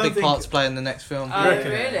think he's got a big part to play in the next film. Oh,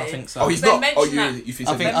 reckon? really? I think so. Oh, he's They not. Oh, mentioned you that. think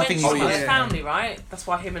I think They he's mentioned got his it. family, right? That's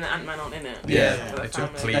why him and Ant-Man aren't in it. Yeah, For they the took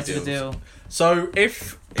family. plea That's the deals. deal. So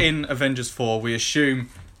if in Avengers 4 we assume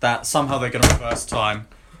that somehow they're going to reverse time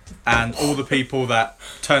and all the people that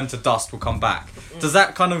turn to dust will come back, does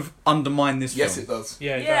that kind of undermine this Yes, film? it does.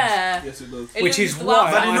 Yeah, it does. Yeah. Yes, it does. It Which loses is the why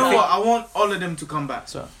wild But you I know think- what? I want all of them to come back.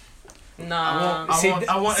 So Nah. I See, want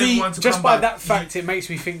everyone to just come by back. that fact, it makes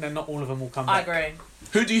me think that not all of them will come I back. agree.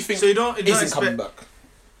 Who do you think So you don't isn't coming back?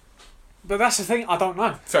 But that's the thing. I don't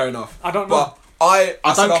know. Fair enough. I don't know. But I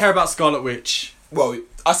I said don't care about Scarlet Witch. Well,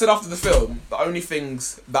 I said after the film, the only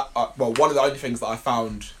things that one of the only things that I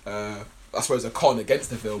found, I suppose, a con against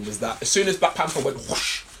the film was that as soon as Black Panther went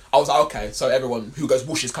whoosh, I was like, okay, so everyone who goes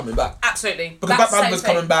whoosh is coming back. Absolutely. Because That's Black the Panther's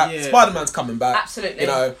same coming back, Yeah. Spider-Man's coming back. Absolutely. You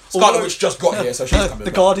know, Scarlet Although- Witch just got here, so she's coming The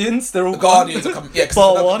back. Guardians, they're all The Guardians are coming. Yeah,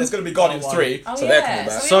 Bar because one. there's going to be Guardians Bar 3, one. so Oh, they're yeah, coming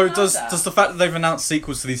back. so So We all know does that. the fact that they've announced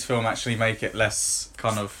sequels to these films actually make it less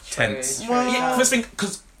kind of tense? True. Yeah,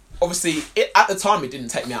 because obviously at the time it didn't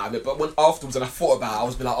take me out of it, but when afterwards and I thought about it, I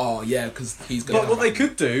was like, oh yeah, because he's going. But what they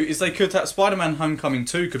could do is they could have Spider-Man: Homecoming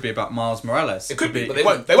 2 could be about Miles Morales. It could be, but they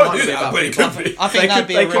won't. They won't do that. But it could be. I think They that'd could-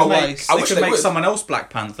 be they a real could make- waste. I They wish could they make would. someone else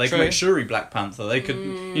Black Panther. They could True. make Shuri Black Panther. They could,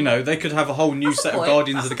 you know, they could have a whole new That's a set of point.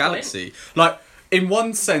 Guardians That's of the a point. Galaxy. Like, in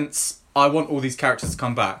one sense, I want all these characters to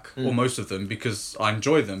come back, or most of them, because I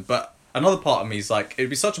enjoy them. But another part of me is like,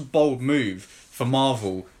 it'd be such a bold move for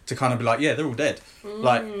Marvel to kind of be like, yeah, they're all dead.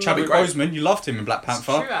 Like, Chadwick Great. Boseman, you loved him in Black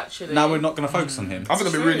Panther. True, actually. Now we're not going to focus on him. I think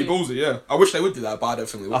it'd be really ballsy. Yeah, I wish they would do that, but I don't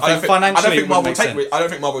think they would. I think financially it Marvel wouldn't take. make I don't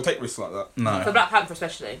think Marvel would take risks like that. For No. Black Panther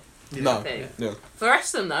especially. No. I think. Yeah, For the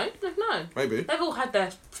rest of them though, no. maybe. They've all had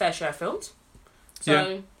their fair share of films. So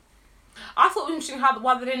Yeah. I thought it was interesting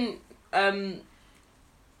why they didn't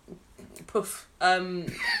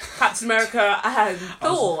Captain America and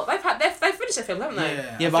Thor. They've finished their film, haven't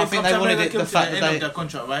they? Yeah, but I think they wanted it- the fact that end they- of their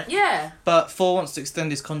contract, right? Yeah. But Thor wants to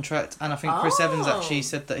extend his contract, and I think Chris Evans Oh. actually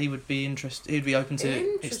said that he would be interested. He'd be open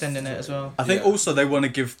to extending it as well. I think Yeah. also they want to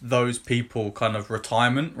give those people kind of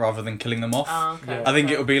retirement rather than killing them off. Okay. I think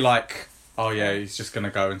it'll be like, oh yeah, he's just going to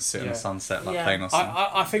go and sit in Yeah. the sunset like Yeah. Thanos.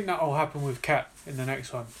 I think that will happen with Cat in the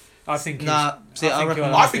next one. I think. Nah, see, I reckon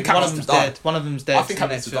he'll- I think one Cap of needs them's to die. dead. One of them's dead I think in the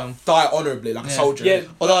Captain next needs to film. die honourably like a Yeah. soldier. Yeah.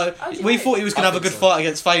 Although Oh, do you we think? thought he was going I to have a think good so. fight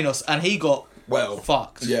against Thanos, and he got Well,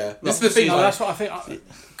 fucked. yeah. This is Like, the thing. No, like, that's what I think.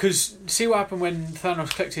 Because see what happened when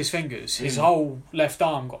Thanos clicked his fingers? His Mm. whole left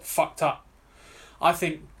arm got fucked up. I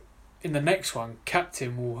think in the next one,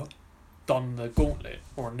 Captain will don the gauntlet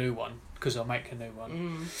or a new one because they'll make a new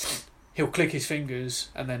one. He'll click his fingers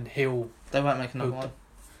and then he'll. They won't make another Oh, one.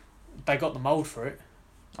 They got the mold for it.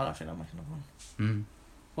 I don't think they'll make another one. Mm.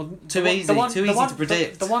 Well, Too easy to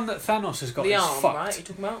predict. The one that Thanos has got The is arm, fucked. right? You're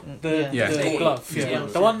talking about? The, Yeah. the Yeah. glove, yeah. Yeah.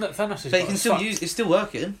 The one that Thanos has But got you can is still fucked. use. It's still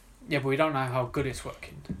working. Yeah, but we don't know how good it's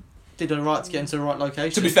working. Did the right to get into the right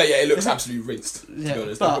location. to be fair, yeah, it looks absolutely rinsed. To Yeah, be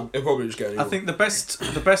honest, but- it'll probably just go. I think the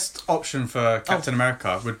best option for Captain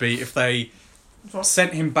America would be if they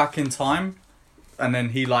sent him back in time, and then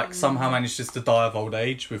he like somehow manages to die of old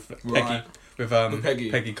age with Peggy, Right. with With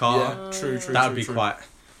Peggy Carter. Yeah, true. That would be quite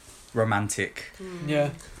romantic. Yeah.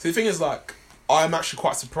 So the thing is, like, I'm actually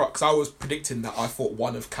quite surprised because I was predicting that I thought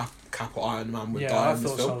one of Cap or Iron Man would Yeah, die I in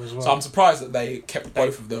this thought film. so as well. So I'm surprised that they kept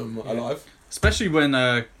both of them alive. Especially when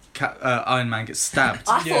Iron Man gets stabbed.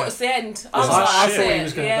 I Yeah. thought it was the end. I Yeah. was like, I that's thought he it.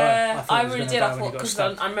 was gonna Yeah, die. I thought I he was really gonna did. die I when he thought got because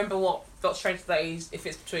stabbed. I remember what Doctor Strange said. If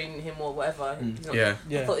it's between him or whatever, he's not- Yeah.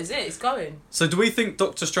 Yeah. I thought, is it? It's going. So do we think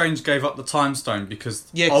Doctor Strange gave up the time stone because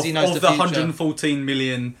Yeah, 'cause he knows of the the future. 114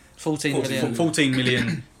 million 14 14 million 14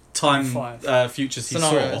 million time Five. futures he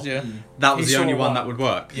scenarios. saw? Yeah, That was He the only saw one one. that would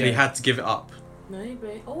work. Yeah. He had to give it up.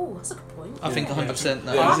 Maybe. Oh, that's a good point. I think 100%.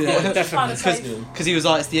 Yeah. That I was thought it. it was Definitely. trying to say- Because he was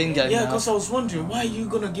like, it's the end game Yeah, now. because I was wondering why are you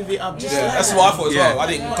gonna give it up just Yeah. like That's that? what I thought as Yeah. well. I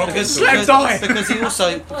didn't clock it. Because,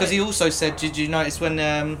 until- because he also said, did you notice when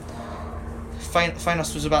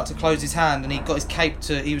Thanos was about to close his hand, and he got his cape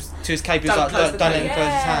he was like, don't let him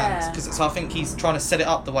close his hands. So I think he's trying to set it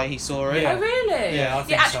up the way he saw it. Oh really? Yeah, I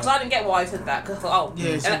think actually, so. because I didn't get why he said that. Because I thought,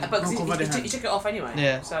 but he took it off anyway.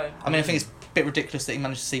 Yeah. So I mean, I think it's a bit ridiculous that he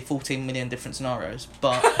managed to see 14 million different scenarios,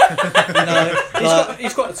 but you know,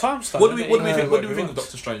 he's got the time stone. What do we think of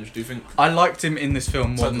Doctor Strange? Do you think? I liked him in this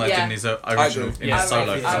film more than I did in his original, in his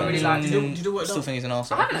solo I film. really liked him. Did you watch still think he's an I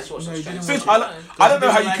arsehole. haven't actually watched Doctor Strange. I don't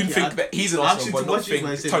know how you like can it. think that he's an I've arsehole, seen but to not watch it, think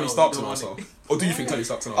but I said Tony no, Stark's an don't want arsehole. it. Or do you think Tony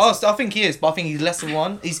Stark's an arsehole? I think he is, but I think he's less than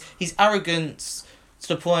one. He's arrogant to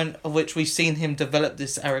the point of which we've seen him develop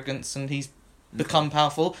this arrogance, and he's become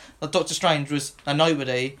powerful. Like Doctor Strange was a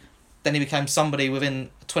nobody, then he became somebody within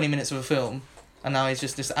 20 minutes of a film, and now he's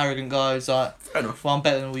just this arrogant guy who's like, Fair enough. well, I'm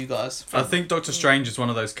better than all you guys. I think Doctor Strange is one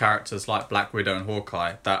of those characters like Black Widow and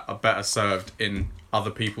Hawkeye that are better served in other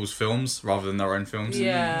people's films rather than their own films.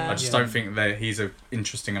 Yeah. I just don't think that he's an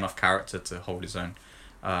interesting enough character to hold his own.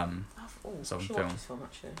 Some film.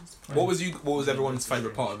 What was everyone's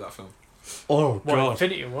favourite part of that film? Oh What,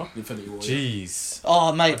 Infinity War? Infinity War. Jeez.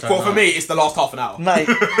 Oh, mate. Well, for me, it's the last half an hour. Mate,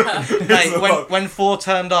 when Thor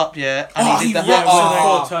turned up, and he did the Yeah, hat. when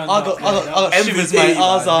Thor turned I up, got MVP, shivers, mate.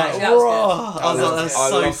 I was like, Actually, that was good. "Whoa." I was like, that's I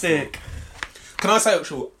so love sick. Can I say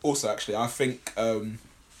also actually, I think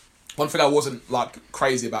one thing I wasn't like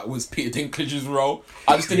crazy about was Peter Dinklage's role.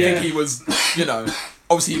 I just didn't think he was,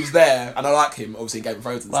 obviously he was there, and I like him, obviously in Game of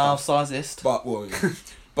Thrones and Wow, stuff. sizist.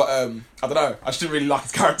 But I don't know. I just didn't really like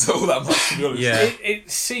his character all that much, to be honest. Yeah. It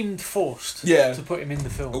seemed forced Yeah. to put him in the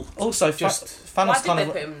film. Oh. Also, Just- Why Thanos did kind they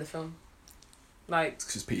of. put him in the film? Like,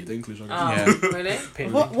 It's just Peter Dinklage. I guess. oh, Yeah. really? Peter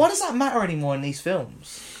Why does that matter anymore in these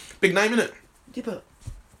films? Big name, innit? Yeah, but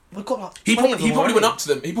we've got like. He 20 probably, of he them probably already. went up to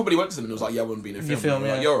them. He probably went to them and was like, "Yeah, I want to be in a Your film." film,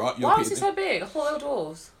 Like, yeah. you're alright. You're Why Peter was he so big? I thought they were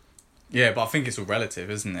dwarves. Yeah, but I think it's all relative,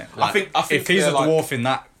 isn't it? I think if he's a they're like- dwarf in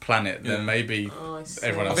that planet, then Yeah. maybe Oh, I see.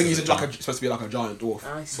 everyone I else think is he's a like giant. supposed to be like a giant dwarf.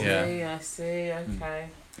 I see, Yeah. I see, okay.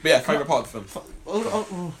 But yeah, favourite part of the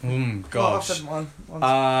film. Gosh.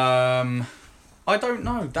 I don't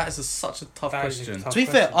know. That is such a tough That is a question. tough To be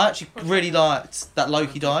fair, question. I actually really liked that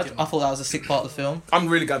Loki died. I thought that was a sick part of the film. I'm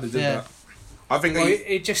really glad they did Yeah. that. I think Well,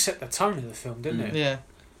 it just set the tone of the film, didn't it? Yeah.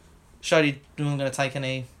 Showed he wasn't going to take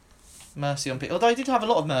any mercy on people. Although he did have a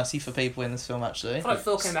lot of mercy for people in this film, actually. I feel like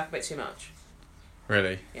Phil came back a bit too much.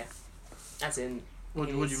 Really? As in, What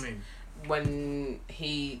do you mean? when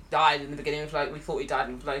he died in the beginning of Loki, we thought he died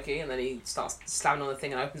in Loki, and then he starts slamming on the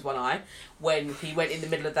thing and opens one eye. When he went in the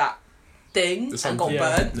middle of that thing The sun and got thing.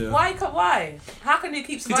 burnt, Yeah. Why? How can he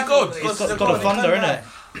keep a surviving? god. all He's this? It's got a thunder, innit?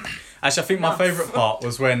 Actually, I think my Nuts. favourite part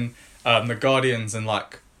was when the Guardians and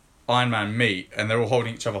like Iron Man meet and they're all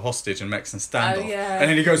holding each other hostage and makes them stand Oh, off. yeah. And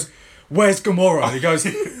then he goes, "Where's Gamora?" And he goes,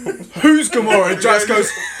 "Who's Gamora?" And Drax goes,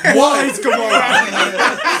 "What is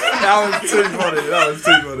Gamora?" That was too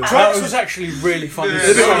funny. Drax was actually really funny.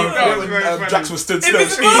 Drax was stood still.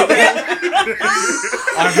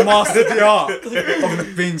 I've mastered the art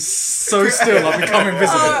of being so still. I've become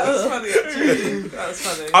invisible. that was funny, actually. That was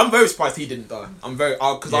funny. I'm very surprised he didn't die. I'm very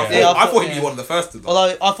because Yeah. I thought he'd be one of the first to die.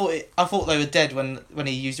 Although I thought they were dead when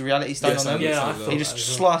he used the reality stone Yes, on them. Yeah, I He thought He that just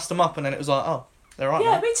as well. sliced them up, and then it was like, oh, they're right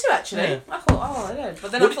Yeah, now. me too, actually. Yeah. I thought, I did.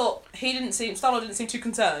 But then I thought Star-Lord didn't seem too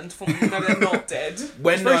concerned for maybe they're not dead.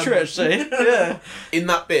 When It's very true, actually. Yeah. in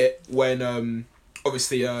that bit when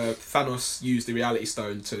obviously Thanos used the reality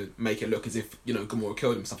stone to make it look as if Gamora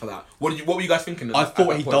killed him and stuff like that. What were you guys thinking? I at thought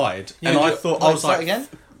that he point? died, Yeah, and I yeah. thought I was like, again.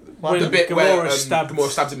 When The bit Gamora where Gamora stabs him,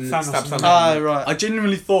 Thanos stabs in Thanos. the- Ah, right. I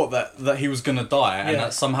genuinely thought that he was gonna die, and Yeah.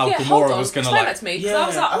 that somehow Yeah, hold Gamora on. was gonna Explain like. that to me, because I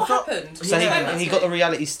was Yeah, like, I what thought- happened? So Explain that he to got the me.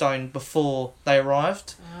 reality stone before they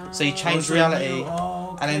arrived. So he changed reality,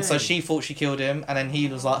 Oh, and then so she thought she killed him, and then he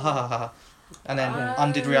was like, ha ha ha, and then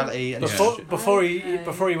undid reality. And Before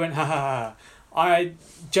Okay. he went ha ha ha, I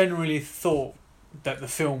generally thought that the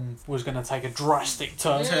film was going to take a drastic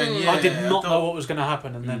turn. Yeah, I did I not thought- know what was going to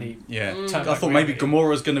happen, and then he Yeah, turned I back thought maybe reality. Gamora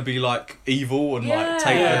was gonna be like evil and like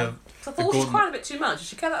take Yeah. the. So I The thought, she's Gordon- crying a bit too much. Did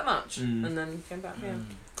she care that much? Mm. And then came back, yeah.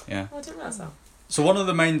 Yeah. Oh, I didn't realise that. So one of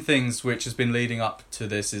the main things which has been leading up to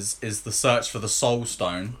this is the search for the Soul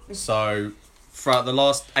Stone. So throughout the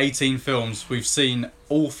last 18 films, we've seen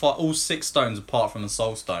all 6 stones apart from the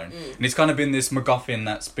Soul Stone, and it's kind of been this MacGuffin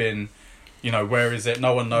that's been, where is it?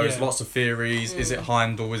 No one knows. Yeah. Lots of theories. Is it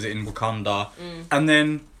Heimdall? Is it in Wakanda? And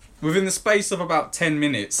then within the space of about 10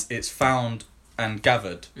 minutes, it's found and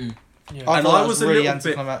gathered. Yeah. I And thought I that was was really a little bit.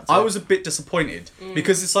 anticlimactic. I was a bit disappointed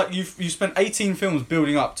because it's like you spent 18 films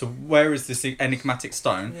building up to where is this enigmatic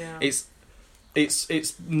stone. Yeah.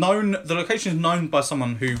 It's known. The location is known by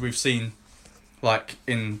someone who we've seen, like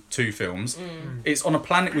in 2 films. It's on a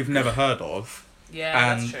planet we've never heard of.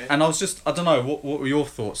 Yeah, that's true. And I don't know, what were your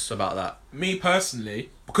thoughts about that? Me personally,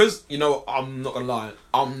 because I'm not gonna lie,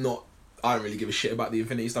 I don't really give a shit about the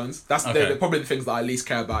Infinity Stones. They're probably the things that I least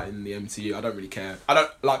care about in the MCU. I don't really care. I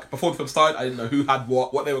don't before the film started. I didn't know who had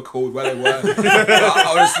what they were called, where they were.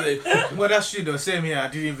 Honestly, well, that's true though. Same here. I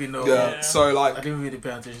didn't even know. Yeah. So I didn't really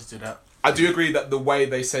pay attention to that. I do agree that the way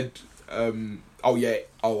they said, I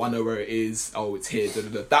know where it is. Oh, it's here. Da, da,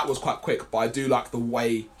 da. That was quite quick, but I do like the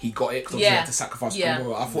way he got it because he had to sacrifice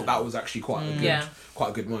Gamora. I thought that was actually quite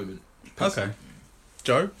a good moment. Okay,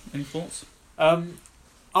 Joe, any thoughts? I'm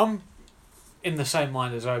in the same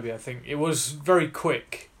mind as Obi. I think it was very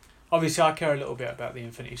quick. Obviously, I care a little bit about the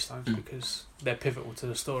Infinity Stones because they're pivotal to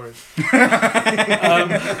the story.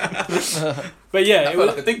 But yeah, I felt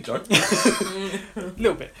like a dig, Joe. A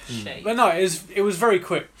little bit. But no, it was very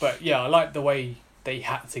quick. But yeah, I like the way they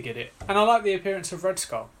had to get it, and I like the appearance of Red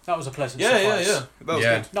Skull. That was a pleasant surprise. Yeah. That was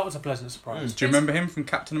good. That was a pleasant surprise. Do you remember him from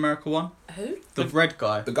Captain America 1? Who? The red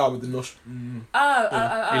guy. The guy with the nostril.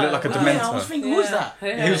 Oh. He looked like a Dementor. Yeah, I was thinking, who's that?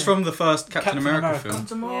 Yeah. He was from the first Captain America film.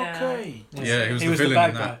 Captain Okay. Yeah, he was the the villain bad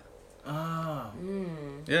in guy. that. Ah.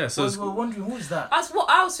 Yeah, so I was wondering who's that. What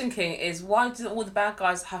I was thinking is, why do all the bad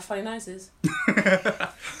guys have funny noses?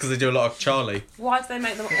 because they do a lot of Charlie. Why do they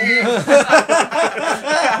make them all...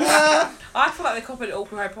 I feel like they copied it all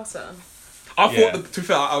from Harry Potter. I thought that, to be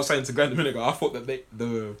fair, I was saying to Glenn a minute ago, I thought that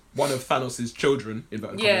the one of Thanos' children, in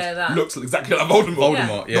that looks exactly like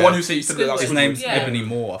Voldemort. Yeah. The one who said you said that His name's Yeah. Ebony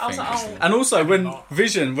Moore, I I was think. like, oh. And also, when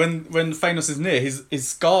Vision, when Thanos is near, his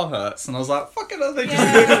scar hurts, and I was like, "Fucking hell, they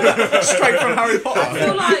just straight from Harry Potter." I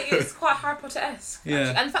feel like it's quite Harry Potter-esque. Yeah.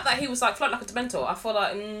 Actually. And the fact that he was like floating like a Dementor, I feel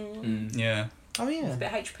like Yeah, Oh yeah. it's a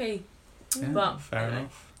bit HP. yeah, But fair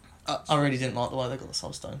enough. I really didn't like the way they got the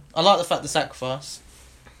Soul Stone. I like the fact the sacrifice,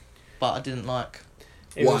 but I didn't like.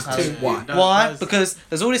 It was Why? too... Why? Why? Because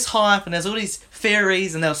there's all this hype and there's all these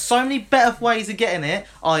theories and there were so many better ways of getting it,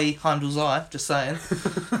 i.e. Heimdall's eye, just saying.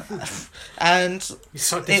 And He's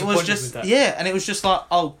so it was disappointed just, with that. yeah, and it was just like,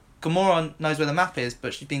 oh, Gamora knows where the map is,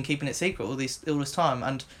 but she's been keeping it secret all this time.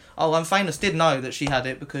 And Thanos did know that she had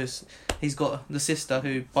it because he's got the sister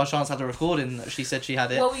who, by chance, had a recording that she said she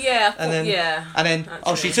had it. well, yeah, And then- yeah. And then, she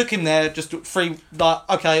Actually. took him there, just free, like,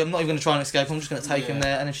 okay, I'm not even going to try and escape, I'm just going to take him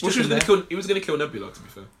there. And then she Well, took he him there. was going to kill Nebula, to be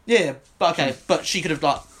fair. Yeah, but okay, but she could have,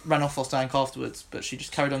 like, ran off or stank afterwards, but she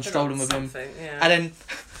just carried on strolling with him. Yeah. And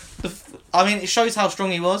then, it shows how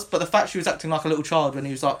strong he was, but the fact she was acting like a little child when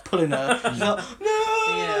he was, like, pulling her, she's like, no!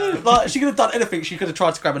 Yeah. Like, she could have done anything. She could have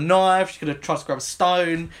tried to grab a knife, she could have tried to grab a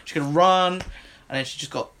stone, she could have run, and then she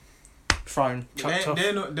just got thrown.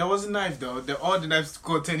 There was a knife though. All the knives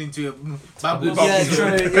got turned into a bamboo. Yeah, true.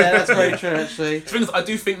 Yeah, that's very true, actually. The thing is, I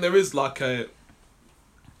do think there is like a...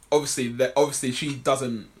 Obviously, she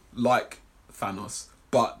doesn't like Thanos,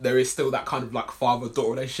 but there is still that kind of like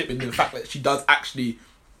father-daughter relationship in the fact that she does actually...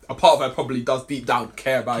 A part of her probably does deep down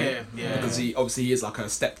care about him. Yeah. Because he is like her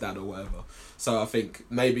stepdad or whatever. So I think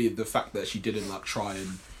maybe the fact that she didn't like try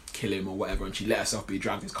and kill him or whatever and she let herself be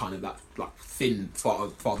dragged is kind of that like thin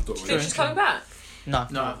father-daughter Do you think relationship. she's coming back? No.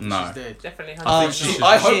 No, No. she's dead. Definitely.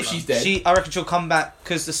 I hope she's dead. I reckon she'll come back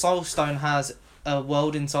because the Soul Stone has a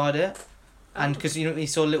world inside it, and because you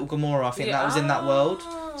saw little Gamora, I think that was in that world.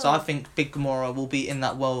 So I think Big Gamora will be in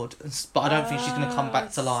that world, but I don't think she's going to come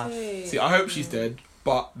back to life. See, I hope she's dead,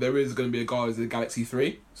 but there is going to be a Guardians of the Galaxy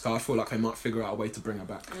 3, so I feel like they might figure out a way to bring her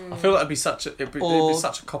back. I feel like it'd be such a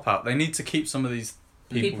cop out. They need to keep some of these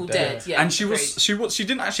people dead. Yeah, and she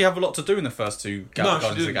didn't actually have a lot to do in the first two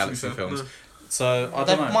Guardians of the Galaxy films. No. So I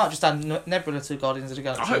They don't know. might just add Nebula to Guardians of the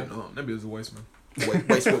Galaxy. I hope not. Nebula's a waste man.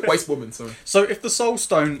 Waste woman, sorry. So if the Soul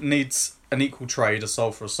Stone needs an equal trade, a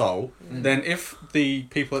soul for a soul, then if the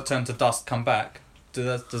people that turn to dust come back,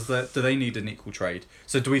 do they need an equal trade?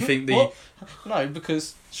 So do we think the... What? No,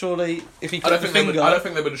 because surely if he I don't clicked the think finger... I don't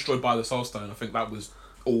think they were destroyed by the Soul Stone. I think that was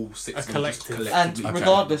all six A of them just collective. And collectively.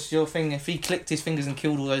 regardless, your thing, if he clicked his fingers and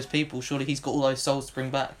killed all those people, surely he's got all those souls to bring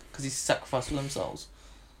back because he's sacrificed all them souls.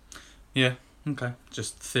 Yeah, okay.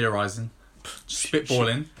 Just theorising.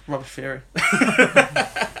 Spitballing. Rubbish theory.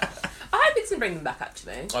 I hope it's going to bring them back,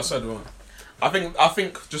 actually. I said wrong. I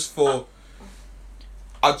think just for...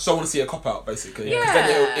 I just don't want to see a cop out, basically. 'Cause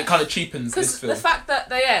then it kind of cheapens this Because film. the fact that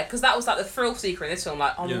because that was like the thrill seeker in this film,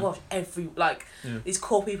 like, oh my gosh, these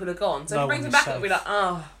core people are gone. So if No it brings one them is back, it'll be like,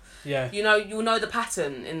 oh, Yeah. you'll know the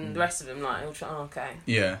pattern in the rest of them. Like, it'll try, oh, okay.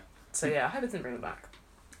 Yeah. So yeah, I hope it's going to bring them back.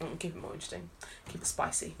 Keep it more interesting. Keep it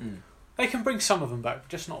spicy. They can bring some of them back,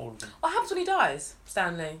 just not all of them. What happens when he dies,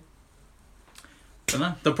 Stanley? Don't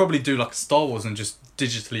know. They'll probably do like Star Wars and just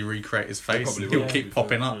digitally recreate his face. probably He'll will, keep to be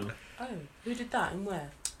popping fair. up. Yeah. Oh, who did that and where?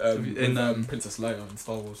 In Princess Leia in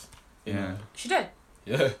Star Wars. Yeah. She did.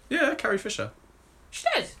 Yeah. Yeah, Carrie Fisher. She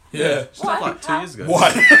did. Yeah. She died like 2 How? years ago.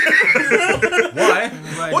 Why?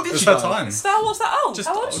 Why? What did It's she her die? time. Star Wars that old? Just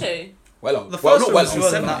How old is old. she? Well, The well, first not one well. She was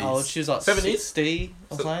wasn't 70s. that old. She was like 70s? 60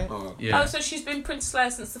 or something. Oh, Yeah. Oh, so she's been Princess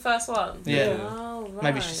Leia since the first one? Yeah. Oh, right.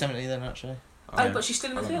 Maybe she's 70 then, actually. Oh, Yeah. but she's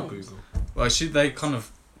still in the film. Well, they kind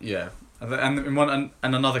of, yeah. And in one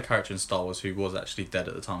and another character in Star Wars who was actually dead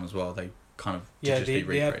at the time as well. They kind of Yeah, just the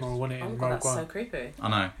recreated. Admiral won it Oh in god, Rogue that's One. so creepy. I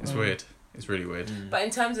know, it's Mm. weird. It's really weird. But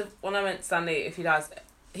in terms of when I went Stanley, if he dies,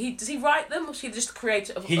 does he write them or is he just the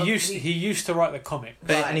creator of? He used to write the comic.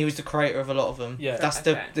 But and he was the creator of a lot of them. Yeah. That's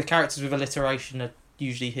Okay. the characters with alliteration are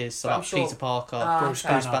usually his. So But I'm like sure- Peter Parker, Ah, Bruce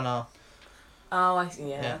okay. Bruce Banner. Oh, I see.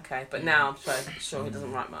 Yeah, Yeah. okay. But now I'm so sure he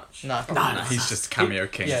doesn't write much. No. No, he's just a cameo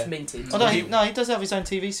king. Yeah. Just minted. Oh, no, he does have his own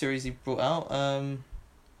TV series he brought out. On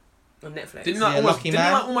Netflix. Didn't Yeah, Lucky Man.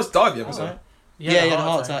 he almost die the Oh, episode? right. Yeah, he had a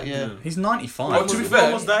heart attack. Yeah. He's 95. Well, to be Really? fair,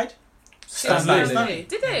 Almost died. Stanley. Stanley.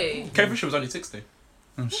 Did he? Carrie Fisher was only 60.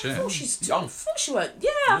 Oh I shit. thought she's. Young. I thought she went. Yeah,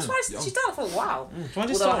 that's why young. she's done it for a while. When did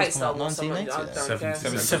Although Star I hate Wars Star come Wars, out? so I 1980. don't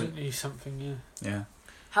care. 70 something, yeah. Yeah.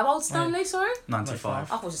 How old's Stanley? Sorry. 95. I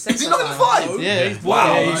thought it was Is he 95? Yeah, he's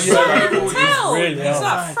Wow. Yeah, he's he's so really old. Tell. really It's old.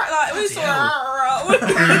 like, like we saw.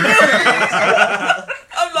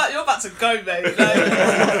 I'm like, you're about to go, mate.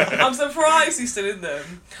 Like, I'm surprised he's still in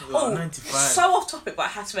them. Oh, 95. so off topic, but I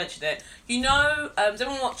had to mention it. You know, does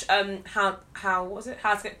everyone watch how what was it?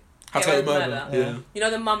 How to get Away with Murder? Murder. Yeah. You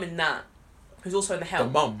know the mum in that, who's also in the The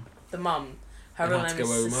help. mum. The mum. Her In real How to name Get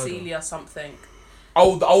Away with is Murder. Cecilia something.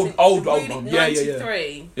 Old Really mum. Yeah, yeah, yeah.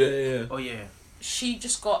 93. Yeah. Oh yeah. She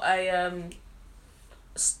just got a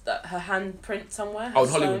her handprint somewhere. Oh, in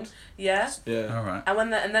stone. Hollywood. Yeah. Yeah. All right.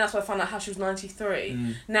 And then that's where I found out how she was 93.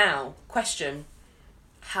 Mm. Now, question: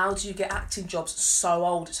 how do you get acting jobs so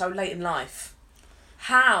old, so late in life?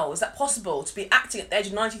 How is that possible to be acting at the age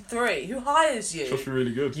of 93? Who hires you? Must be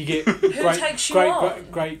really good. You get takes you on?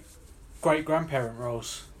 great grandparent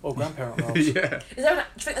roles or grandparent roles. Yeah. Is there do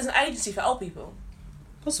you think there's an agency for old people?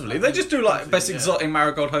 Possibly. They just do like Best Exotic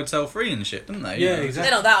Marigold Hotel 3 and shit, don't they? Yeah, You know? exactly.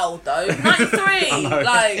 They're not that old though. 93. know.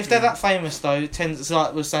 Like If they're that famous though, it tends it's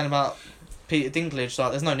like we were saying about Peter Dinklage.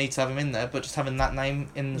 Like, there's no need to have him in there, but just having that name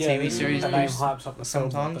in the TV series the name boosts hypes up the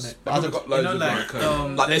film, sometimes. doesn't it? They've probably got loads You know, of like,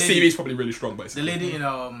 like their the lady- CV is probably really strong, The basically. lady in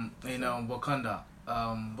Wakanda.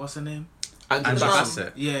 What's her name? Angela Angela Bassett.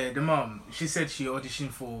 Bassett. Yeah, the mom. She said she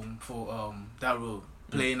auditioned for that role,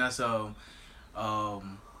 playing as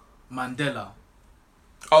Mandela.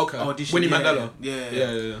 Okay. Audition. Winnie yeah, Mandela.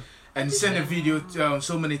 Yeah. And he sent a video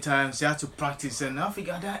so many times. She had to practice, and I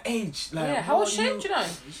figure at that age, like, yeah, how old is she? Do you know?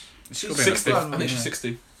 She's got to be in her 60. I 50s. think she's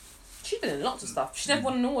 60. She's been in lots of stuff. She's never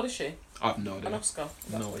won an award, has she? I have no An idea. Oscar.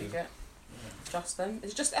 That's No what you idea. get. Just them.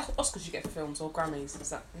 Is it just Oscars you get for films or Grammys? Is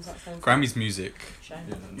that the same? Grammy's music. Shame.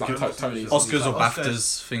 Yeah. Like Tony's. Oscars or Oscars.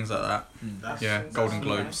 BAFTAs, things like that. That's- Yeah, that's Golden nice.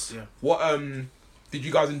 Globes. Yeah. What did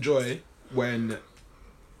you guys enjoy when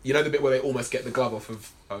you know the bit where they almost get the glove off of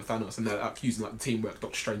Thanos and they're like using like the teamwork,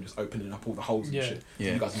 Doctor Strange just opening up all the holes and Yeah. shit.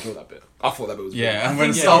 Yeah. You guys enjoyed that bit? I thought that bit was Yeah, and I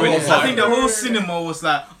when think- Star yeah, Wars really. I think the whole cinema was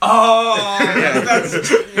like, oh, that's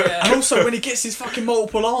Yeah. And also when he gets his fucking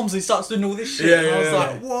multiple arms, he starts doing all this shit. Yeah, and I was yeah,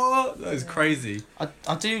 like, what? That is crazy.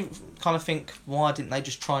 I do kind of think, why didn't they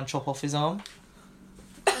just try and chop off his arm?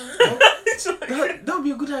 that would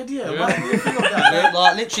be a good idea. Yeah. Why didn't you think of that?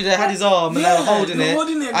 Like, literally, they had his arm and they were holding they're it,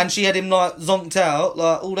 holding it. and she had him like zonked out.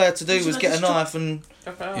 Like, all they had to do Should was I get a just chop- knife and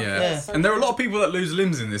Okay. Yeah. So And there are a lot of people that lose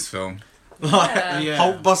limbs in this film. Like, Yeah. Yeah.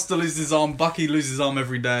 Hulkbuster loses his arm, Bucky loses his arm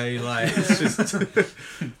every day. Like, it's just...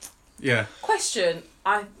 yeah. Question.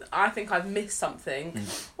 I think I've missed something.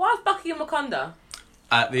 Why is Bucky in Wakanda?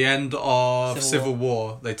 At the end of Civil Civil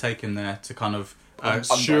War, they take him there to kind of...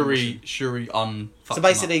 Undone Shuri unfucked so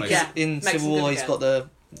basically, him up, 'cause Yeah. in Makes Civil him good War, he's again. got the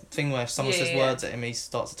thing where if someone Yeah, says yeah, words at him, he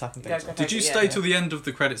starts attacking people. Go, Did you Yeah, stay yeah. till the end of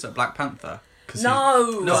the credits at Black Panther? Cause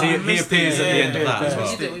No. No, he we missed appears it, at the yeah. end of that as Yeah.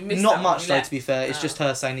 well. We did, we missed Not that much one. though, We to be fair. It's Oh. just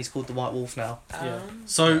her saying he's called the White Wolf now. left. Yeah.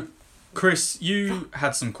 So, Chris, you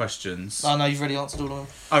had some questions. I know you've already answered all of them.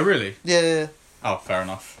 Oh, really? Yeah. Oh, fair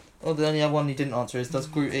enough. Well, the only other one you didn't answer is, does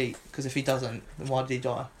Groot eat? Because if he doesn't, then why did he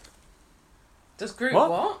die? Does Groot What?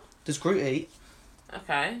 what? Does Groot eat?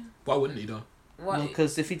 Okay. Why wouldn't he though? What?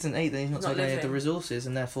 Because if he doesn't eat, then he's not He's not taking any of the living. resources,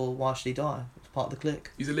 and therefore, why should he die? It's part of the clique.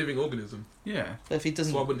 He's a living organism. Yeah. But if he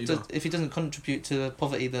doesn't, So why wouldn't he die? if he doesn't contribute to the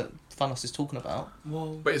poverty that Thanos is talking about,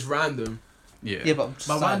 Well, But it's random. Yeah. yeah, but I'm just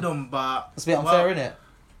but saying, random, but that's a bit unfair, well, isn't it?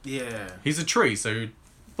 yeah. He's a tree, so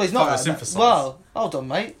Well, he's not. Photosynthesize. Well, hold on,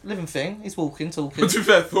 mate. Living thing. He's walking, talking. But to be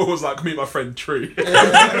fair, Thor was like, meet my friend Tree.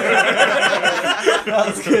 That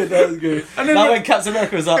was good. That was good. And then when Captain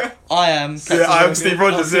America was like, I am. Captain I am America. Steve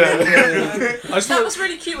Rogers, yeah. That was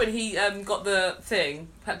really cute when he got the thing.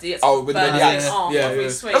 Had to get Oh, with the axe. arm Yeah, off yeah.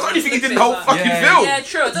 his swing. That's the only thing he did in the whole fucking Yeah. film. Yeah,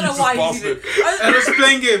 true. I don't know why he's even. And was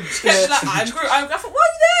playing games. Yeah. Like, I'm Groot. I thought, why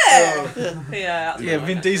are you there? Yeah. Yeah,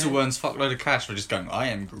 Vin Diesel earns fuckload of cash for just going, I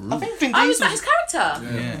am I Groot. think Vin Oh, is Diesel. that his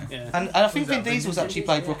character? Yeah. Yeah. And I think Who's Vin that? Diesel's Vin actually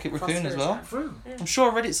Diesel? played Yeah. Rocket Raccoon as well. True. I'm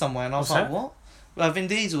sure I read it somewhere and I was What's like, that? what? Vin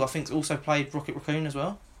Diesel, I think, also played Rocket Raccoon as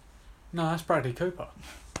well. No, that's Bradley Cooper.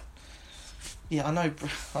 Yeah, I know.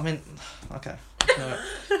 I mean, okay.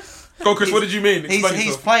 Go on, Chris, what did you mean? He's Explain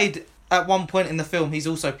yourself. played, at one point in the film, he's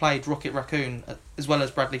also played Rocket Raccoon as well as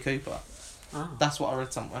Bradley Cooper. Oh, That's what I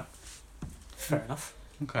read somewhere. fair enough.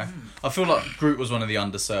 Okay. I feel like Groot was one of the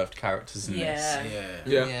underserved characters in this. Yeah.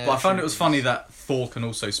 Yeah. But I found it was funny that Thor can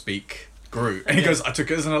also speak Groot. And he goes, I took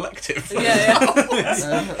it as an elective. Yeah.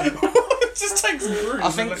 It just takes Groot. I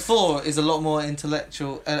think Thor is a lot more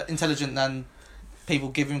intelligent than people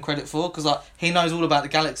give him credit for, because like he knows all about the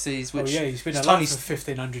galaxies, which he's been is alive Tony's- for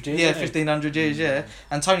 1500 years. yeah, hasn't he? 1500 years, yeah.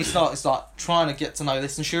 And Tony Stark is like trying to get to know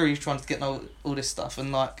this, and sure he's trying to get to know all this stuff,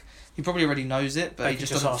 and like he probably already knows it, but They he could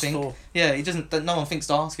just doesn't ask think. Thor. Yeah, he doesn't. No one thinks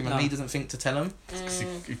to ask him, and No. he doesn't think to tell him. That's He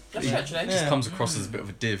true, actually. just Yeah. comes across as a bit of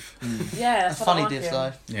a div. Yeah, That's that's funny, what I div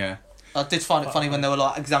like though. Yeah. I did find it funny when they were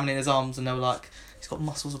like examining his arms, and they were like, he's got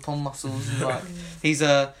muscles upon muscles, and like he's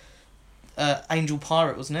a angel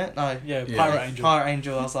pirate, wasn't it? No, Yeah, Yeah. Pirate Angel. pirate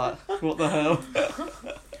angel. I was like, what the hell?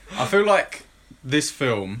 I feel like this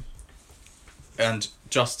film and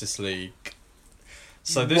Justice League.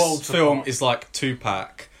 So this Worlds film apart. is like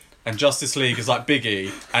Tupac, and Justice League is like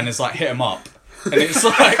Biggie, and it's like Hit 'Em Up, and it's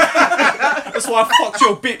like that's why I fucked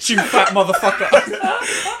your bitch, you fat motherfucker.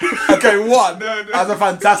 Okay, one. That's a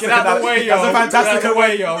fantastic Get out of the way, yo. That's a fantastic Get out of the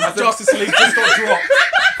way, yo. Justice League just got dropped.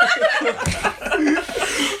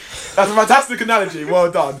 That's a fantastic analogy.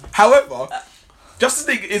 Well done. However, Justice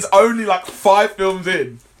League is only like 5 films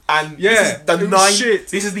in, and Yeah, this is the it was shit.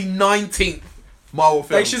 This is the 19th Marvel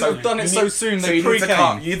film. They should have done it so soon. So They you need to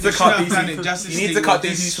cut. pre-came. You need to They cut should have DC. done it. Justice You need to League cut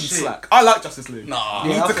was DC some shit. slack. I like Justice League. Nah. You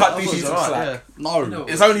need to cut I thought it DC was some alright, slack. yeah. No. No.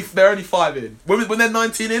 They're only 5 in. When they're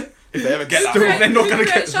 19 in, if they ever get that, Still, far. they're not gonna Who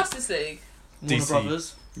get creates Justice League? Warner DC.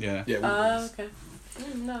 Brothers. Yeah. Yeah. Oh, okay.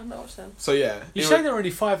 No, I'm not watching them. So yeah. You say there are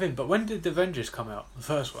only 5 in, but when did the Avengers come out? The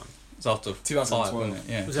first one? It's after 2012. 5, wasn't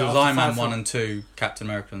it? Yeah. Was So it it was after Iron Man 5 1 film? and 2, Captain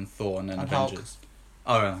America and Thor, and then And Hulk. Avengers.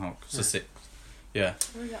 Oh, and Hulk. So Yeah. 6. Yeah.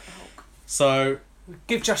 Where is that Hulk? So,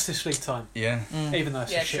 Give Justice League time, yeah. even though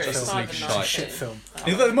it's Yeah, a shit true. Justice film. League It's shite. not It's a shit film.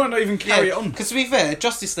 They might not even carry it on. Because to be fair,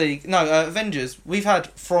 Justice League, no, Avengers, we've had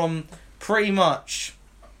from pretty much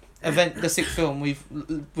the 6th film,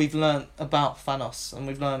 we've learnt about Thanos, and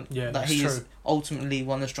we've learnt Yeah, that that's he is true. ultimately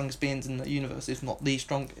one of the strongest beings in the universe, if not the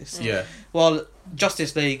strongest. Yeah. While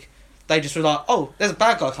Justice League, they just were like, oh, there's a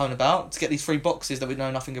bad guy coming about to get these 3 boxes that we know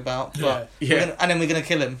nothing about, but Yeah. and then we're gonna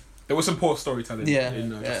kill him. There was some poor storytelling. Yeah.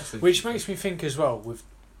 In, Yeah. Justice League. Which makes me think as well, with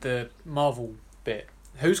the Marvel bit,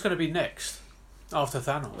 who's going to be next after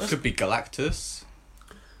Thanos? Could be Galactus.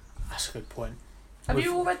 That's a good point. Have With-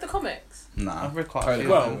 you all read the comics? Nah. I've read quite I a had a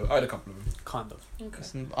few. Well- couple of- I had a couple of them. Kind of.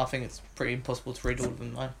 Okay. I think it's pretty impossible to read all of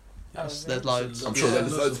them though. There's really? loads. I'm sure Yeah,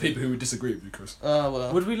 there's lots loads of of people who would disagree with you, Chris.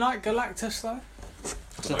 Well. Would we like Galactus though?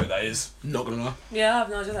 I don't know who that is. Not gonna lie. Yeah, I have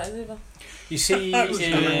no idea that either. You see It was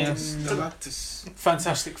in Galactus.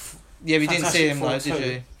 Fantastic Yeah, we didn't see Fantastic him though, Four did too.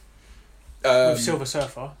 you? with Silver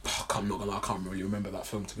Surfer, I'm not gonna lie, I can't really remember that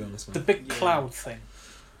film, to be honest, the man. big Yeah. cloud thing.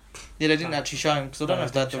 Yeah, they didn't actually show him because I don't No, know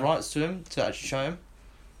if they had they the didn't rights to him to actually show him.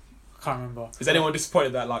 I can't remember. Is anyone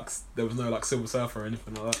disappointed that like there was no like Silver Surfer or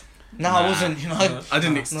anything like that? No, Nah. I wasn't. You know. No. I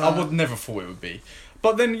didn't. I No. would never thought it would be.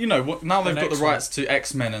 But then now they've got the next rights to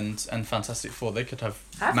X-Men and Fantastic Four. They could have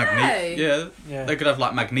Have Magneto. they? Yeah, Yeah. they could have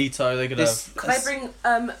like Magneto. They could This- have. Could they bring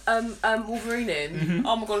Wolverine in? Mhm.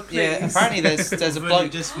 Oh my god, please. Yeah, apparently there's a Really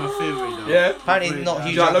bloke. just my favourite though. Yeah. Apparently not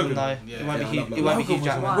Hugh Jack Jackman Logan. though. Yeah, It won't be yeah, I Hugh. love It won't be Logan Hugh was a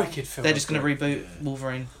Jackman. wicked film. They're just gonna reboot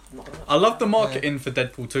Wolverine. I love the marketing for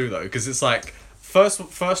Deadpool 2 though, because it's like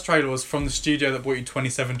first trailer was from the studio that bought you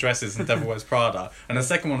 27 dresses and Devil Wears Prada, and the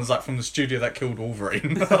second one was like from the studio that killed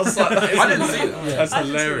Wolverine. I was like, that is I didn't see that. That's I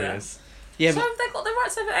didn't see hilarious. Yeah, So but have they got the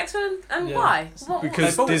rights over X-Men and Yeah. why? What?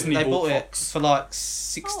 Because They bought it. Disney they bought bought it Fox. for like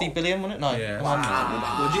 60 Oh. billion, wasn't it? No. Yeah.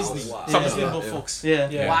 100. Well, Disney. Wow. Something Disney like bought that, yeah. Fox. Yeah.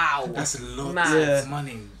 Yeah. Wow. That's a lot Mad. Yeah. of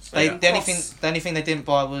money. They, Yeah. the only thing they didn't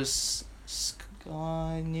buy was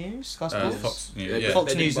Sky News, Sky Sports, Fox. Yeah, Yeah.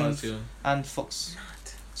 Fox they did News buy and- it, yeah. and Fox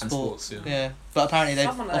And Sports. sports, Yeah. But apparently they've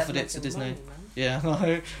Someone offered there it to making Disney. money, man. Yeah,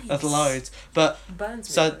 no, that's loads. But Burns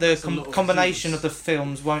me. so the a lot of combination views. of the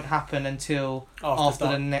films won't happen until after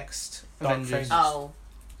the next Dark Avengers. Phoenix. Oh,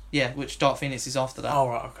 Yeah, which Dark Phoenix is after that. Oh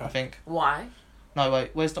right, I okay. think. why? No,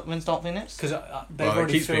 wait. When's Dark Phoenix? Because they've Well, it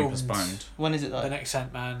already keeps being filmed postponed. When is it though? the next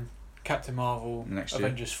Ant-Man, Captain Marvel, Next year.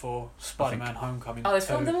 Avengers 4, Spider-Man: Homecoming. Oh, they 2.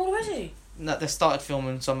 filmed them already. No, they started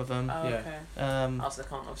filming some of them. Oh, Yeah. okay. Um, Oh, so they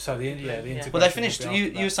can't. So the integration. Well, well, they finished. will be You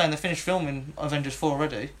after were that. saying they finished filming Avengers 4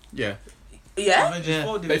 already. Yeah. Yeah. Avengers Yeah.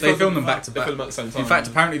 4, They filmed them back to They back. filmed them at the same time. In fact,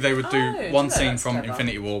 apparently they would do Oh, one yeah, scene that's from clever.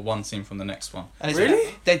 Infinity War, one scene from the next one. And it's-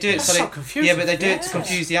 Really? They do it That's so so they. confusing. Yeah, but they do it to Yeah.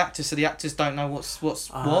 confuse the actors, so the actors don't know what's what.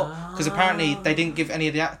 Ah. Because apparently they didn't give any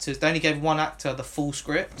of the actors. They only gave one actor the full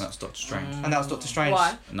script, That's Doctor Strange. and that was Doctor Strange.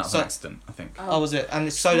 Why? And that was So- an accident, I think. Oh, was it? And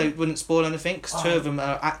it's so they wouldn't spoil anything because two Oh. of them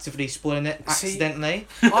are actively spoiling it See, accidentally.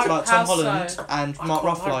 I, Like How Tom Holland so? and I Mark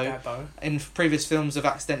quite Ruffalo like that, though. in previous films have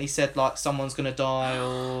accidentally said like someone's gonna die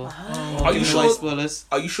or. Are you giving sure- away spoilers?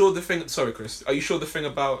 Are you sure the thing? Sorry, Chris. Are you sure the thing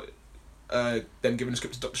about them giving the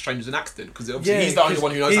script to Doctor Strange was an accident? Because obviously Yeah, he's the only 'cause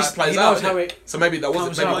one who knows how it plays he out. knows how innit? it So maybe that comes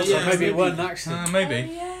wasn't. Maybe, out. it So wasn't- maybe it maybe. wasn't an accident. Oh,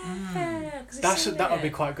 Maybe. yeah. 'Cause he's seen That would it. be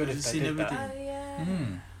quite good if He's they seen did that. everything. Oh,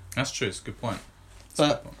 yeah. That's true, it's a good point.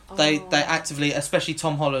 But Oh. they actively, especially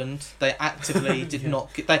Tom Holland, they actively did Yeah. not.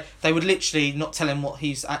 They would literally not tell him what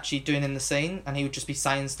he's actually doing in the scene, and he would just be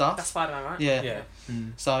saying stuff. That's Spider-Man, right? Yeah. Yeah,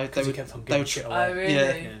 So they because he would. kept on they giving would- shit Oh, away. really?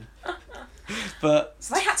 Yeah. But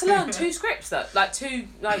So they had to learn 2 scripts, though. Like, 2,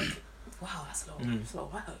 like... Wow, that's a lot, Mm. that's a lot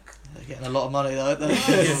of work. they're getting a lot of money though.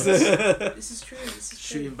 This is true, this is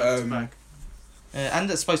Shooting true. back to Um, back.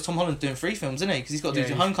 And I suppose Tom Holland's doing 3 films, isn't he? Because he's got to Yeah,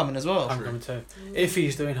 do he's- Homecoming as well. Homecoming 2. If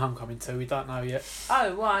he's doing Homecoming 2, we don't know yet.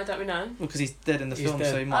 Oh, why? Don't we know? Because he's dead in the He's film,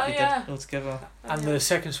 dead. so he might Oh, be yeah. dead altogether. And the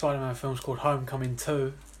second Spider-Man film's called Homecoming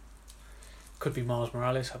 2. Could be Miles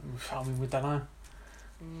Morales. I mean, we don't know.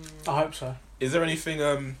 I hope so. Is there anything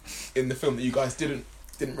in the film that you guys didn't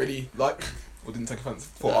really like or didn't take offence?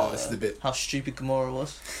 Thought, oh, this is a bit. How stupid Gamora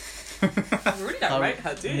was. I really don't rate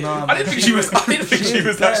her, do you? No, I didn't think she was. I didn't think she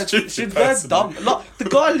was that bad. stupid. She's very personally. dumb. Like the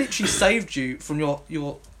guy literally saved you from your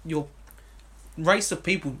race of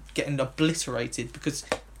people getting obliterated because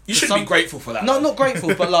You should some- be grateful for that. no, not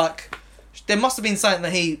grateful, but like there must have been something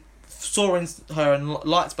that he saw in her and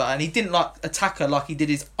liked about her, and he didn't like attack her like he did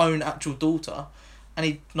his own actual daughter, and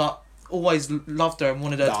he like always loved her and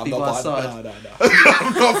wanted her No, to I'm be not by her buying. side. No.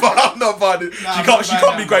 I'm not buying it. Nah, She I'm can't. not She buying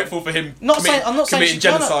can't be that, grateful for him. I'm not saying she. committing No,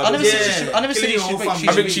 genocide. I never said she Yeah. should. I never said Killing she your should. whole She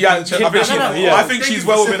I should think be- she has. I think she. No, no, Yeah, I think she's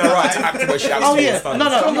well within her right to act the way she acts. Oh in yeah, this time. no,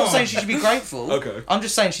 I'm Come not on. saying she should be grateful. Okay. I'm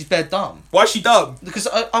just saying she's bare dumb. Why is she dumb? Because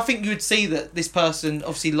I think you would see that this person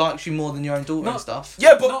obviously likes you more than your own daughter and Not- stuff.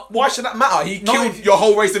 Yeah, but Not- why should that matter? He not killed if- your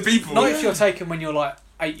whole race of people. Not if you're taken when you're like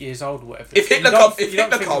 8 years old or whatever. If You Hitler don't- come, if you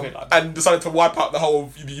don't Hitler think of come it like that. and decided to wipe out the whole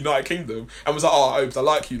of the United Kingdom and was like, "Oh, Obes, I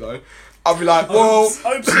like you though," I'd be like, "Well,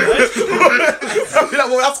 I'd be like,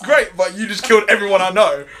 well, that's great, but you just killed everyone I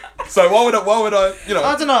know. So why would I? You know,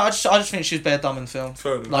 I don't know. I just think she's bare dumb in film.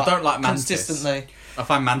 fair enough. Like, I don't like Mantis. consistently. I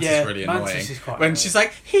find Mantis Yeah, really Mantis annoying. is quite When annoying. she's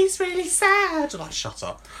like, he's really sad. I'm like, shut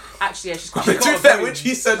up. Actually, yeah, she's quite... to be fair, when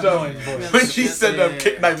she said annoying voice. when she said Yeah.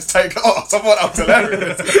 kick names take off, I thought that was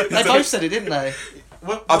hilarious. They both said it, didn't they?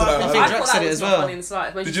 What, I don't know. I I think thought Drax that said it was as not well. funny in the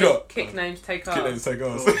slightest. When Did she you said, not? kick names, take Kick off. names take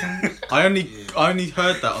off. I only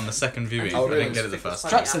heard that on the second viewing. Oh, I really? didn't get it the first time.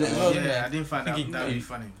 Drax said it as well. Yeah, I didn't find I that think that you- really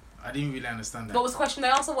funny. I didn't really understand that. What was the question they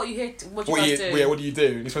asked? What you hear? What do you What guys you, do? yeah, what do you do?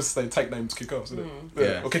 And you're supposed to say take names, kick offs, isn't it?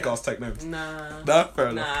 Yeah. Or kick offs, take names. Nah. No, fair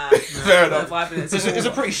enough. Nah. Fair No, enough. 5 minutes. It's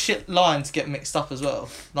a pretty shit line to get mixed up as well.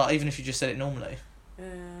 Like even if you just said it normally, Yeah.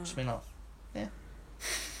 just be like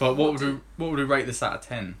But what would we rate this out of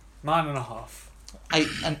 10? 9.5.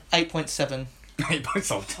 8.7. 8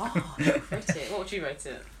 points on. Oh, rate it. What would you rate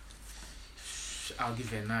it? I'll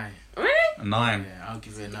give it a 9. A 9. Yeah, I'll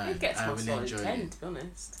give it a 9. It gets I my really solid enjoyed 10, it. to be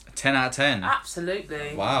honest. 10 out of 10.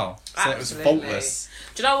 Absolutely. Wow. So it was Absolutely. faultless.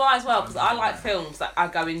 Do you know why as well? Because I like films that I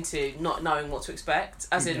go into not knowing what to expect,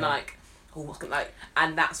 as in Yeah. like, oh, what's gonna like,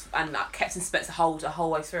 and that kept in suspense the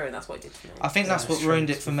whole way through, and that's what it did to me. I think that's Yeah, what ruined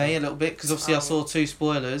it for me a little bit because obviously I Oh. saw 2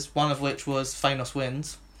 spoilers. One of which was Thanos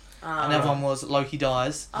wins, and the other Oh, one was Loki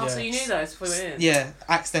dies. so you knew those before we went in. Yeah,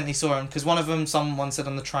 accidentally saw him because one of them someone said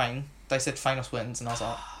on the train they said Thanos wins, and I was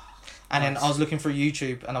like. And then I was looking through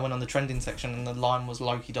YouTube and I went on the trending section and the line was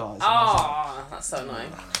Loki dies. And I was like, Oh, that's so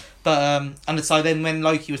annoying. but and so then when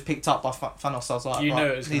Loki was picked up by Thanos, I was like, You right,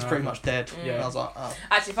 knew it was he's gonna pretty happen. much dead. Yeah. And I was like, oh.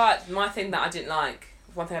 Actually, my thing that I didn't like,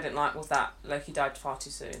 one thing I didn't like was that Loki died far too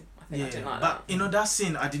soon. I think I didn't like but that. you know that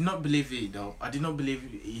scene, I did not believe it though. I did not believe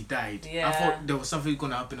he died. Yeah. I thought there was something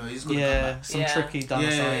gonna happen or he's gonna Yeah, come some Yeah. tricky back. done Yeah,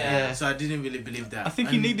 something. yeah, Yeah. So I didn't really believe that. I think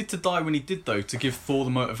he And- needed to die when he did, though, to give Thor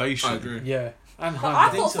the motivation. I agree. Yeah. And But I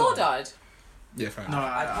Homecoming. think thought so. Thor died. Yeah, fair No,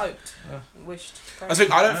 enough. I'd hoped, wished. I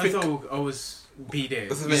think I don't I think. thought I was be there.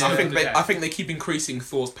 That's the thing, I think they keep increasing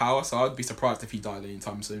Thor's power, so I'd be surprised if he died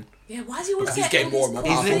anytime soon. Yeah, why is he always Because he's getting getting more and more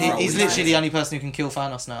all these powerful. calls? He's literally the only person who can kill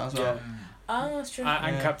Thanos now as well. Yeah. Oh, that's true.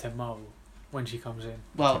 And Yeah. Captain Marvel when she comes in.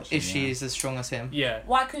 Well, Captain, if she yeah. is as strong as him. Yeah.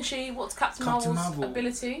 Why can she? What's Captain Captain Marvel's Marvel.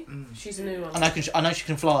 ability? Mm. She's a new one. I know she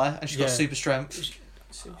can fly and she's got Yeah. super strength.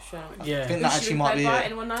 Super strong. Yeah. I think Who's that she actually been might played be by? it.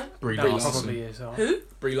 Anyone know? Brie That Larson. probably is. Who?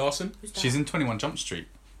 Brie Larson? Who's that? She's in 21 Jump Street.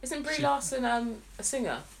 Isn't Brie Larson a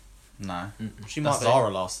singer? No, She that's might be. Zara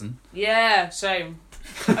Larson. Yeah, shame.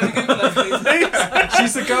 Only Google her, please.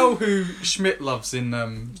 She's the girl who Schmidt loves in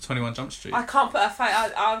 21 Jump Street. I can't put her face.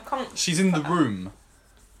 I can't. She's in The Room.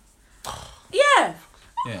 Yeah.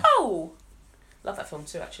 Yeah. Oh, love that film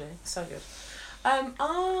too. Actually, so good.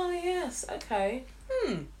 Oh yes. Okay.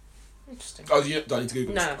 Interesting. Oh, do I need to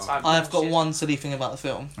Google No, this? it's fine. I've got Shit. one silly thing about the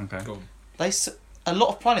film. Okay. Go on. A lot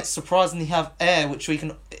of planets surprisingly have air which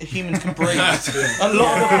humans can breathe. A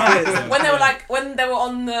lot of planets. When they were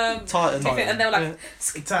on the Titan. and they were like,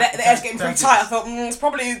 Yeah. the air's getting pretty tight. I thought it's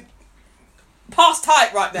probably past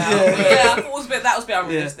tight right now. Yeah. Yeah, I thought that was a bit Yeah.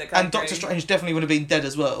 unrealistic. I And agree. Doctor Strange definitely would have been dead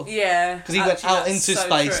as well. Yeah, Because he went actually, out that's into so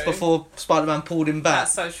space true. before Spider-Man pulled him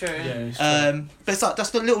back. That's so true. Yeah. It's true. But it's like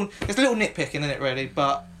it's a little nitpicking in it really,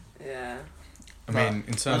 but Yeah. I mean, in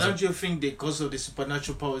But terms don't of... you think that because of the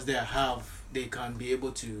supernatural powers they have, they can be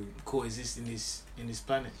able to coexist in this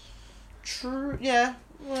planet? true. Yeah,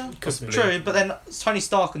 well, Possibly. true. But then Tony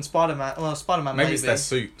Stark and Spider-Man. Well, Spider-Man Maybe maybe. it's their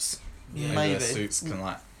suits. Yeah. Maybe. Their suits can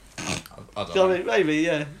like... I don't Do you know what know. I mean? Maybe,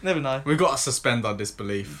 yeah. Never know. We've got to suspend our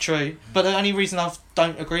disbelief. True. But the only reason I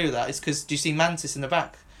don't agree with that is because do you see Mantis in the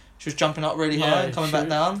back? She was jumping up really Yeah, high and coming she- back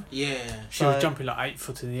down. Yeah. She was So- jumping like 8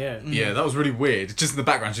 foot in the air. Mm. Yeah, that was really weird. Just in the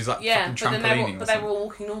background, she's like Yeah, fucking but then trampolining. they were all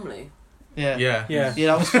walking normally. Yeah. Yeah. Yeah. Yeah,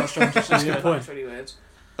 that was quite strange. That's a good Yeah, point. that's really weird.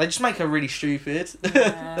 They just make her really stupid.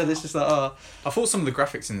 Yeah. And it's just like, oh. I thought some of the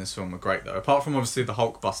graphics in this film were great though. Apart from obviously the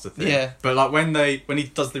Hulkbuster thing. Yeah. But like when he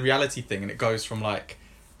does the reality thing and it goes from like,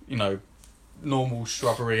 you know, normal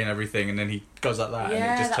shrubbery and everything, and then he goes like that, and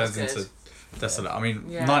Yeah, it just that turns was into desolate. I mean,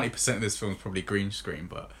 Yeah. 90% of this film is probably green screen,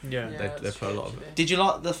 but Yeah. Yeah, they that's put a lot of true, it. Did you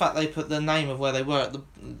like the fact they put the name of where they were at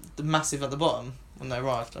the massive at the bottom when they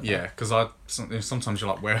arrived? I think? Yeah, because sometimes you're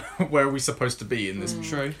like, where are we supposed to be in this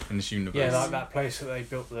True. universe? Yeah, like that place that they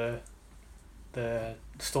built the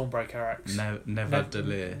Stormbreaker axe. Never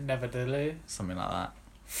delay, Neverdelay. something like that.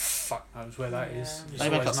 Fuck knows where that is. Yeah. It's They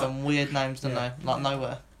make always up some weird names, don't Yeah. they? Like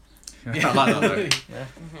Nowhere. Yeah, I like that though. Yeah.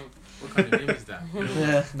 What kind of name is that?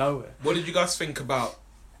 Yeah. nowhere. What did you guys think about,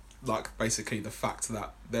 like, basically the fact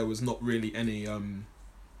that there was not really any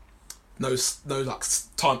no like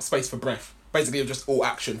time space for breath. Basically, it was just all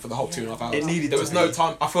action for the whole 2.5 hours. It needed There to was no be.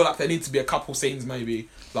 time. I feel like there needs to be a couple scenes, maybe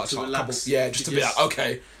like To a couple, relax. yeah, just to be like,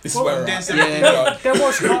 okay, this Well, is where we're then at. some- Yeah. There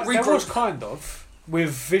was Regroup. kind of with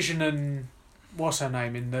Vision and what's her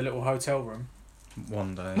name in the little hotel room.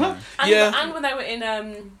 One day. What? And, Yeah. and when they were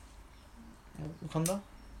in Wakanda?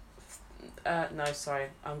 no, sorry,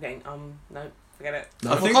 I'm getting no, forget it.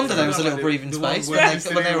 No, I think Wakanda there was a little breathing space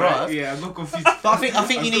when they arrived. Yeah, I got confused. But I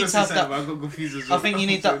think you need to have that. I got confused as I well. think you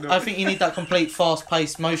need that. I think you need that complete,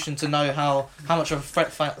 fast-paced motion to know how much of a threat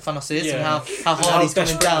Thanos is and Yeah. how hard he's coming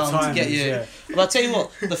desperate the down to time get is, you. yeah. But I tell you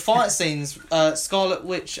what, the fight scenes, Scarlet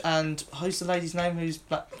Witch and who's the lady's name? Who's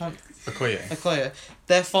Black Panther? Okoye. Okoye.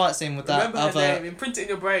 Their fight scene with that Remember her other. name, imprint it in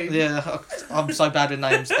your brain. Yeah, I'm so bad with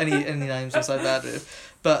names. Any names I'm so bad with.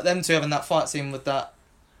 But them two having that fight scene with that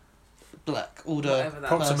Black Order. Whatever that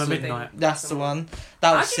Proxima person. Midnight. That's the one.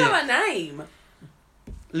 That How was do you know sick. her name?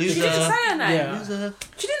 She Loser. didn't say her name. Yeah. Loser.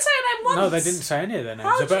 She didn't say her name once. No, they didn't say any of their names.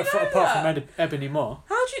 How do you know apart from that? Ebony Moore.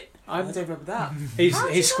 How do you? I I'm, don't remember that. he's How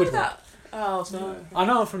do he's you know Squidward. that? Oh, no. I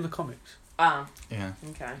know him from the comics. Ah, Yeah.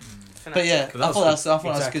 okay. But yeah, But that I thought was that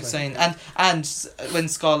was a good Exactly. scene. And when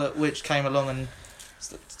Scarlet Witch came along and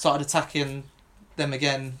started attacking them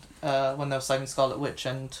again when they were saving Scarlet Witch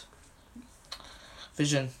and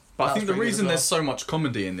Vision. But I That think was the pretty good reason as there's so much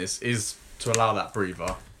comedy in this is to allow that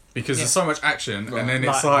breather. Because Yeah. there's so much action, Right. and then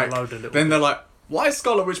it's Lighten like... the load a little Then bit. they're like, why has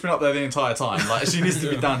Scarlet Witch been up there the entire time? Like, she needs to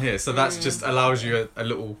be down here. So that's just allows you a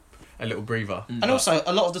little breather. And also,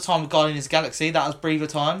 a lot of the time with Guardians of the Galaxy, that was breather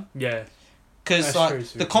time. Yeah. Because That's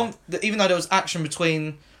true, like too. even though there was action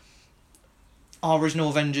between our original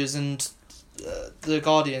Avengers and the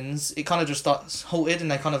Guardians, it kind of just halted,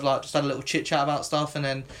 and they kind of like just had a little chit chat about stuff. And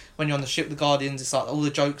then when you're on the ship, with the Guardians, it's like all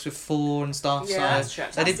the jokes with Thor and stuff. Yeah, so that's true.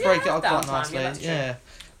 they did That's- break it yeah, up quite downtime, nicely. yeah, that's true. Yeah,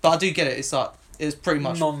 but I do get it. It's like it's pretty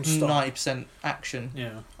much Non-stop. 90% action.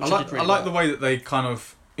 Yeah. I which like did really the well. way that they kind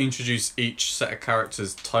of introduce each set of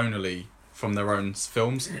characters tonally from their own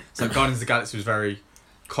films. So Guardians of the Galaxy was very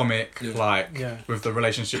comic, with the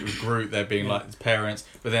relationship with Groot, there being like his parents,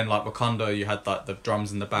 but then like Wakanda, you had like the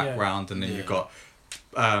drums in the background, and then you've got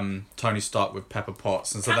Tony Stark with Pepper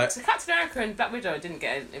Potts, and so Captain America and Black Widow didn't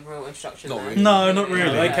get a real introduction. No, not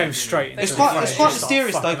really. They came straight. It's quite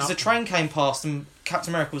mysterious though, because the train came past and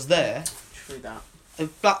Captain America was there. True that.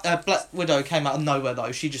 Black Widow came out of nowhere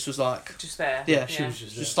though. She just was like there. Yeah, she was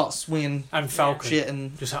just starts swinging and Falcon shit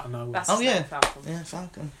and just out of nowhere. That's Falcon. Yeah,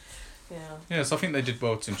 Falcon. Yeah, so I think they did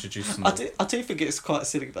well to introduce them. I do think it's quite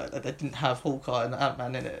silly though that they didn't have Hawkeye and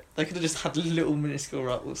Ant-Man in it. They could have just had little minuscule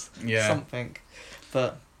roles. Yeah. Something.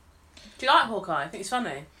 But do you like Hawkeye? I think he's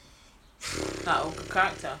funny. That old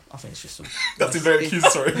character. I think it's just some... That's very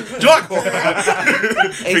accusatory. Do you like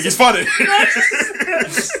Hawkeye? Think he's funny.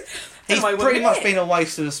 He's pretty much been a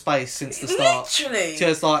waste of space since the start. Literally.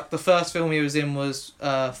 Because like the first film he was in was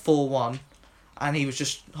 4-1, and he was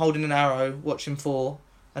just holding an arrow, watching 4,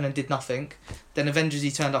 and then did nothing. Then Avengers,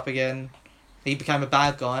 he turned up again. He became a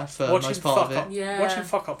bad guy for most part of it. Watch him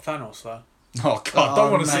fuck up Thanos though. Oh god,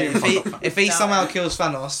 don't want to see him. If he somehow kills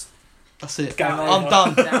Thanos, that's it. Game I'm over.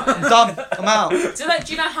 done. I'm done. I'm out.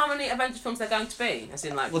 Do you know how many Avengers films they're going to be? As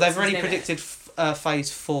in, like, Well, they've already predicted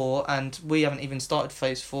Phase 4, and we haven't even started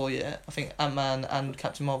Phase 4 yet. I think Ant-Man and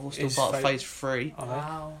Captain Marvel are still part of Phase 3. Oh,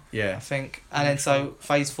 wow. Yeah. I think. And then so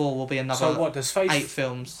Phase 4 will be another so what, does 8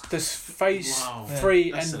 films. Does Phase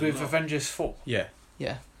 3 end with Avengers 4? Yeah.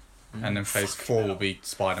 Yeah. And then Phase 4 will be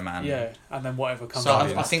Spider-Man. Yeah, and then whatever comes So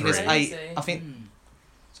out. I think there's 8. Crazy. I think...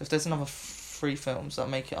 So if there's another 3 films, that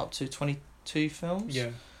make it up to 22 films?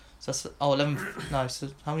 Yeah. So that's... 11... No, so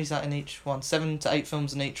how many is that in each one? 7 to 8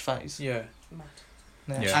 films in each phase. Yeah.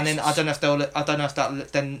 Mad. Yeah. And then I don't know if that'll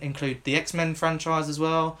then include the X-Men franchise as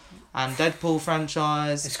well, and Deadpool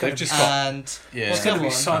franchise. It's going to just be... got- And... Yeah. What's It's the going to other be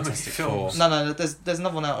one? so many Fantastic films. Four. No, there's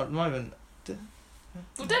another one out at the moment.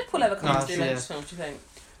 Will Deadpool ever come No, to the Avengers films, do you think?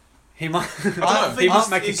 He might... I he think might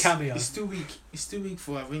make a cameo. It's too weak. It's too weak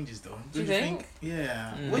for Avengers, though. Do you think?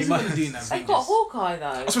 Yeah. Mm. What's He he going to do in Avengers? They've got Hawkeye, though.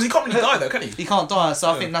 I suppose he can't really die though, can he? He can't die, so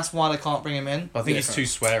I think that's why they can't bring him in. I think he's too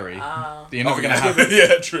sweary. Ah. You're never going to have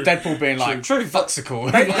yeah, true. Deadpool being like, True.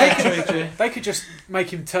 Fuxical. They could just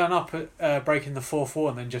make him turn up at breaking the 4th wall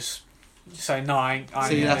and then just say, no, I ain't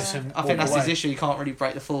See, doing that's, this and I think walk that's away. his issue. You can't really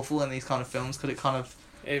break the fourth wall in these kind of films because it kind of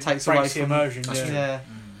It takes breaks away the from immersion. That's Yeah. true. yeah.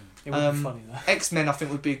 It would be funny though. X-Men I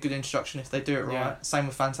think would be a good introduction if they do it right. Yeah. Same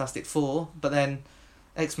with Fantastic Four, but then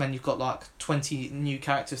X-Men you've got like 20 new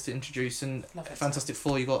characters to introduce, and Love it. Fantastic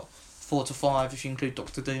Four you've got 4 to 5 if you include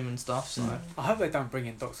Doctor Doom and stuff. So, I hope they don't bring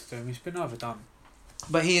in Doctor Doom. He's been overdone.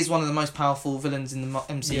 but he is one of the most powerful villains in the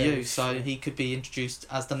MCU, Yeah, so sure. he could be introduced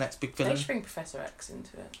as the next big They villain. should bring Professor X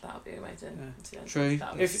into it. That would be amazing. True.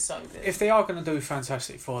 That would be so good. If they are going to do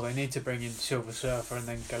Fantastic Four, they need to bring in Silver Surfer and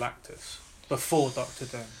then Galactus before Doctor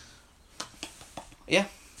Doom. Yeah.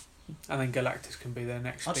 And then Galactus can be their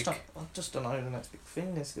next I big... just don't know who the next big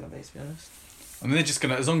thing is going to be, to be honest. I mean, they're just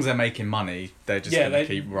going to, as long as they're making money, they're just going to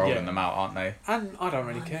keep rolling them out, aren't they? And I don't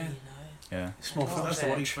really care. Yeah. It's more fun That's to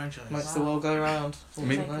the big watch. franchise. Makes the world go round. I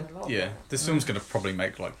mean, ultimately. yeah. This film's going to probably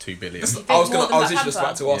make like 2 billion. This- You think I was more than literally Black just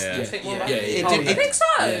about to ask. Panther? You think more Yeah, about yeah, it? yeah. Oh, You think so?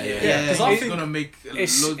 Yeah. Because I It's think gonna make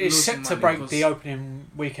It's set to break the opening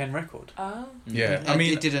weekend record. Oh. yeah. I It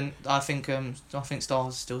mean, didn't. I think Star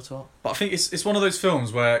Wars is still top. but I think it's one of those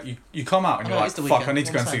films where you come out and I you're know, like, it's the fuck, I weekend. need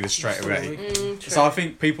to go and see What this straight It's away. the So I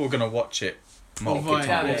think people are going to watch it multiple over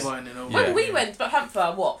times. and over. Yeah. When we went to Black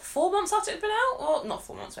Panther, what, 4 months after it had been out? Or not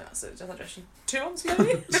 4 months, that's an exaggeration. 2 months maybe?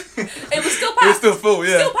 It was still packed. It's still full,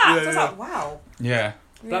 yeah. Still packed. Yeah, I was yeah. like, wow. Yeah.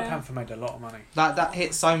 Black Yeah. Panther made a lot of money. That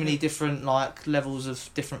hit so many different like levels of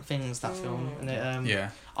different things. That film, and it, Yeah.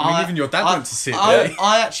 I mean, even your dad went to see it. didn't he?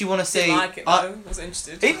 I actually want to see. Didn't like it though. I, Wasn't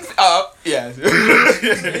interested. Yeah.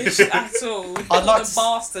 At all. I'd like the to-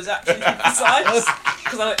 bastard actually besides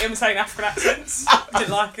because I was imitating African accents.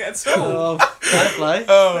 Didn't like it at all. oh, fair play.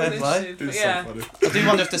 Oh, fair Wasn't play. interested, but It's yeah. so funny. I do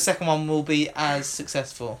wonder if the second one will be as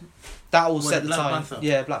successful. That will What, set the Black tone. Panther?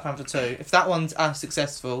 Yeah, Black Panther 2. If that one's as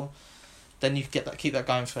successful, then you can keep that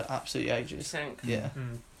going for absolutely Do you ages. think? Yeah.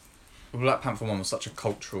 Mm. Well, Black Panther 1 was such a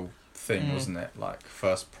cultural thing, wasn't it? Like,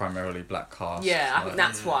 first primarily black cast. Yeah, I like, think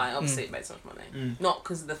that's why. Obviously, it made so much money. Mm. Not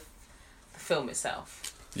because of the film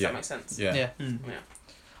itself. Does Yeah. that make sense? Yeah. Yeah. Mm. Yeah.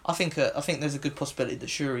 I think there's a good possibility that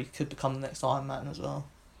Shuri could become the next Iron Man as well.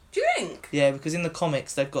 Do you think? Yeah, because in the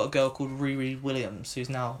comics they've got a girl called Riri Williams who's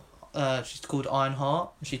now she's called Ironheart.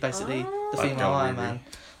 She's basically the Like female girl Iron Riri. Man.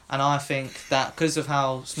 And I think that because of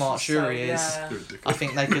how smart Shuri is, Yeah. I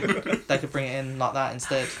think they could bring it in like that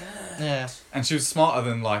instead. Yeah, And she was smarter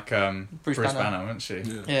than, like, Bruce Banner. Banner, wasn't she?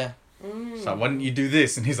 Yeah. yeah. Mm. So, why didn't you do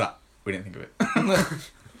this? And he's like, we didn't think of it.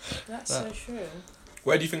 That's so true.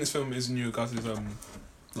 Where do you think this film is in your guys'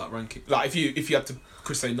 Like ranking. Like if you had to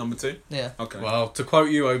say number 2. Yeah. Okay. Well, to quote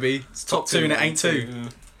you, Obi, it's top 2 and it ain't 2. Yeah.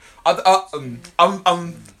 I'm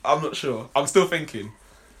not sure. I'm still thinking.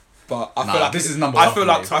 But I feel like this is number 1. I feel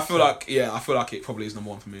like it probably is number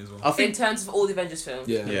 1 for me as well. I think in terms of all the Avengers films.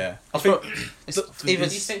 Yeah. I think It's Do even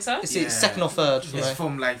you think so? it's second or third for me.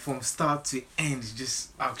 It's from start to end,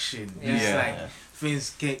 just action. Yeah. It's Yeah. like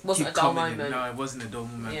things keep Wasn't a dull coming in. moment. No, it wasn't a dull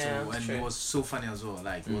moment at all, and true. it was so funny as well.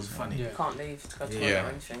 Like it was funny. Yeah. You can't leave to go to Yeah. or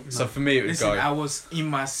anything. so. For me, it would Listen, go. I was in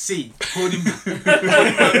my seat holding my feet.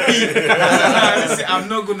 Listen, I'm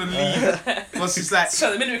not gonna leave because it's like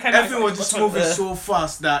So the minute we came everything back, was just moving so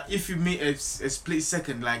fast that if you miss a split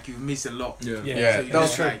second, like you miss a lot. Yeah. Yeah, So you that was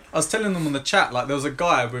just true. like- I was telling them on the chat, like there was a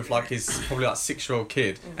guy with like his probably like 6-year-old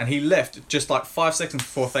kid, and he left just like 5 seconds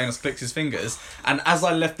before Thanos clicks his fingers. And as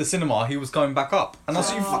I left the cinema, he was going back up, and I was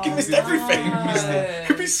like, "You fucking missed everything!"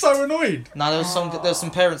 He'd be so annoyed. No, there was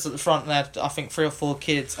some parents at the front and they had I think 3 or 4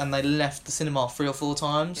 kids and they left the cinema 3 or 4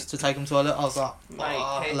 times to take them to toilet. I was like, Mate,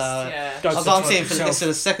 hello. yeah. Go I to was the like, I'm toilet seeing for yourself. this is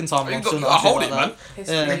the second time. You I'm got- still I not hold like it, that. man.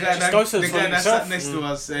 History. Yeah. The guy, Just go to the the guy toilet that yourself. sat next to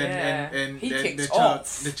us and He the kicked child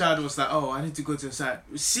off. the child was like, "Oh, I need to go to the side."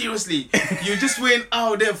 Seriously, you just went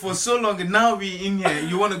out there for so long and now we in here.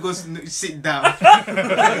 You want to go sit down?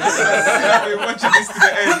 We're watching this to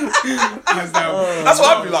the end. I was like, That's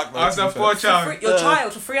what I'd be like, man. I was a poor child. Your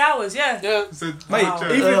child for 3 hours, yeah. Yeah. So, Mate, Wow.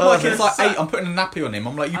 even if my kid's like Uh, 8, I'm putting a nappy on him.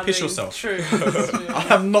 I'm like, "You I piss mean, yourself." True.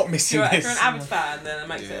 I'm not missing If this. you're an avid fan, then it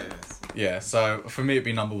makes yeah. sense. Yeah, so for me it'd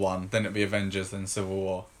be number 1, then it'd be Avengers, then Civil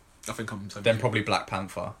War, I think I'm then probably Black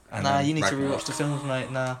Panther. And Nah, then you need to Ragnarok. rewatch the films,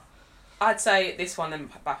 mate. Nah. I'd say this one, then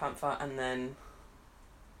Black Panther, and then.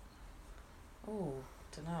 Oh,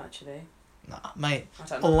 don't know actually. Nah, mate. I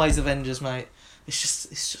don't know. Always Avengers, mate. It's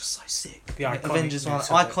just so sick. The iconic Avengers one, bits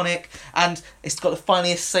of it. iconic, and it's got the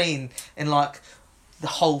funniest scene in like the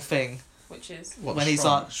whole thing Which is. What, when the he's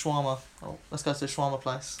shawarma? like shawarma. Oh, let's go to the shawarma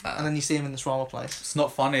place, and then you see him in the shawarma place. It's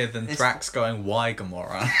not funnier than It's- Drax going, "Why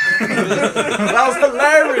Gamora?" That was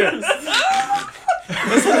hilarious.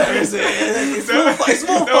 It's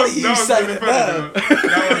more funny you say it now.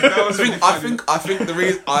 I think the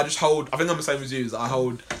reason I think I'm the same as you. Is I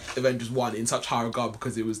hold Avengers 1 in such high regard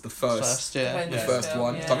because it was the first Yeah. Avengers the first film,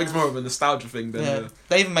 one. yeah. So I think it's more of a nostalgia thing than. Yeah.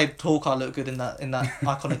 They even made Hawkeye look good in that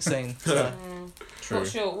iconic scene. So. True.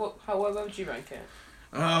 What's your. Where would you rank it?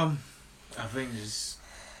 Avengers,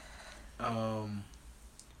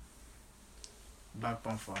 Black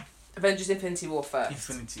Panther, Avengers Infinity War first.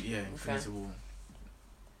 Infinity War.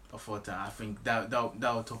 Of all time, I think that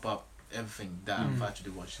will top up everything that I've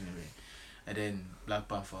actually watched anyway, and then Black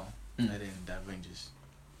Panther, and then the Avengers.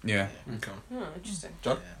 Yeah. Okay. Oh, interesting.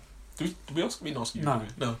 John? Yeah. Do we ask? We didn't ask you. No.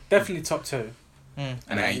 did we? No. Definitely top 2. Mm.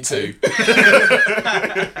 And it ain't 2.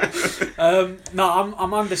 No,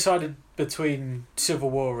 I'm undecided between Civil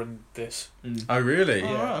War and this. Oh really?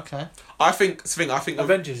 Oh, right, okay. I think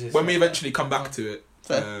Avengers is when we like- eventually come back to it.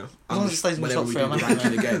 Fair. As long as it stays in the whenever top we 3, do the I'm happy.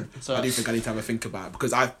 ranking again, So- I do think I need to have a think about it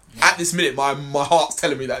because at this minute my heart's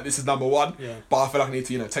telling me that this is number 1, Yeah. but I feel like I need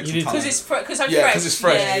to take You some need to- time. Because it's fresh. Yeah, 'cause it's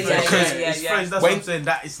fresh. Yeah, yeah, Because yeah, It's yeah. fresh, that's When- what I'm saying.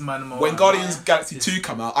 That is my number When one. Guardians Galaxy 2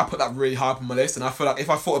 come out, I put that really high up on my list, and I feel like if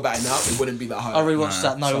I thought about it now, it wouldn't be that high. I rewatched No,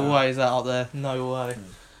 that. No so- way is that up there. No way.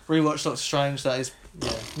 Rewatched Doctor Strange. That is.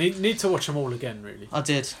 Yeah. Need to watch them all again, really. I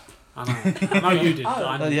did. I know. I know you did. Oh. But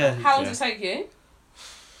I know Yeah. How long does it take you?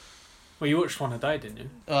 Well, you watched one a day, didn't you?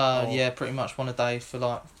 Yeah, pretty much one a day for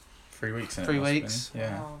like 3 weeks. In 3 it must have weeks. been.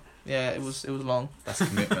 Yeah. Wow. yeah. It was long. That's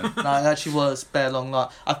commitment. No, it actually was bare long. Like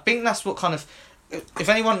I think that's what kind of. If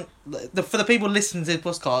anyone, for the people listening to the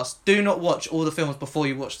podcast, do not watch all the films before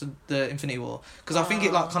you watch the Infinity War because I think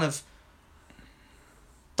it like kind of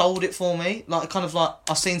dulled it for me. Like kind of like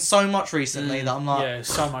I've seen so much recently that I'm like. Yeah,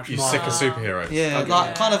 so much You're more. sick of superheroes. Yeah, Okay.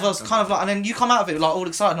 like kind of, I was kind of like, and then you come out of it like all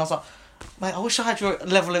excited, and I was like, mate, I wish I had your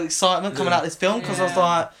level of excitement coming Yeah. out of this film because I was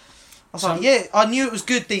Yeah. like, yeah, I knew it was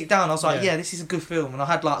good deep down. I was like, Yeah. yeah, this is a good film, and I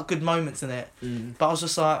had like good moments in it, Mm. but I was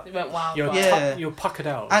just like, It went wild. You're, but- Yeah. you're puckered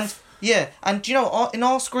out. and yeah, and do you know, in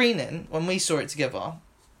our screening when we saw it together,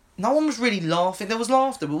 no one was really laughing. There was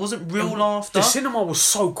laughter, but it wasn't real laughter. the cinema was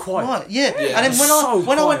so quiet. Right, yeah. Yeah. And then when I So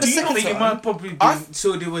went quiet. the Do you second think it time, might probably be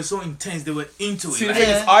so they were so intense, they were into See, it? the Like, thing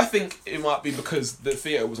is, Yeah. I think it might be because the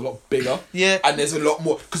theatre was a lot bigger, yeah, and there's a lot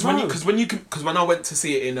more. Because No. when I went to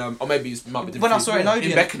see it in, or maybe it might be different When I for saw you, it in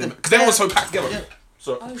Odeon, Beckenham, because everyone was so packed together. Yeah.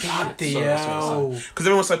 So, Oh, Bloody shit. hell. because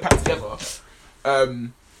everyone was so packed together.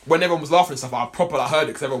 When everyone was laughing and stuff, I proper like heard it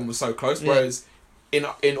because everyone was so close. Yeah. Whereas in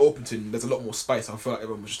Orpington, there's a lot more space. I feel like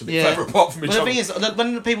everyone was just a bit further apart from each Well, other. the thing is,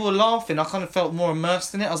 when the people were laughing, I kind of felt more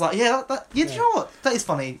immersed in it. I was like, do you know what? That is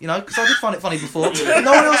funny, because I did find it funny before.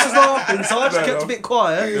 No one else was laughing, so I just kept a bit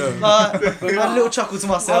quiet. I had a little chuckle to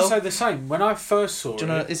myself. I'll say the same. When I first saw it,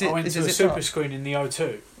 I went to a super dark? screen in the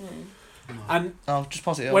O2. And just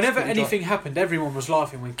pass it. whenever anything happened, everyone was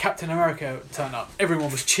laughing. When Captain America turned up, everyone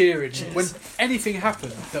was cheering. When anything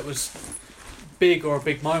happened that was big or a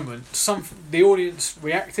big moment, the audience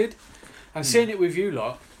reacted. And seeing it with you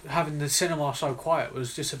lot, having the cinema so quiet,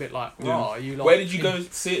 was just a bit like, wow, you like... Where did you go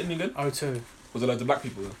see it in England? O2. Was there loads of black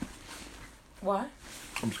people there? Why?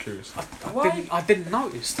 I'm just curious. I didn't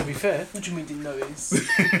notice, to be fair. What do you mean didn't notice?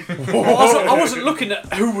 I wasn't looking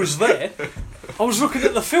at who was there. I was looking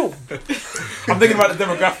at the film. I'm thinking about the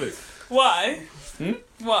demographic. Why?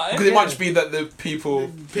 Why? Because it might just be that the people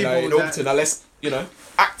in Orpington are less,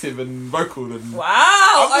 active and vocal than...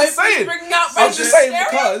 Wow! I'm just saying. I'm just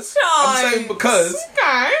saying because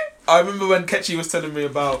Okay. I remember when Ketchy was telling me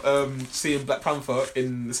about seeing Black Panther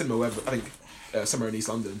in the cinema, where I think somewhere in East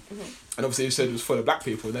London, and obviously he said it was full of black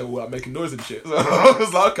people and they were like making noise and shit. So I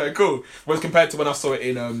was like, okay, cool. Whereas compared to when I saw it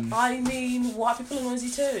in I mean, white people are noisy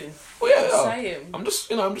too. Well, yeah, Just saying. I'm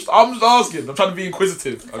just asking. I'm trying to be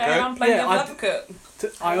inquisitive. Okay. I'm playing devil's advocate.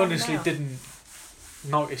 I honestly didn't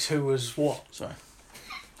notice who was what. Sorry.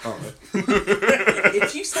 Alright.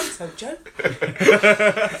 If you say so, Joe.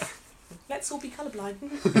 Let's all be colourblind.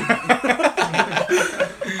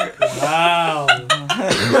 Wow.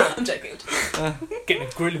 I'm joking. Getting a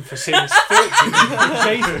grilling for seeing this film.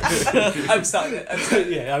 Jesus. I'm starting it.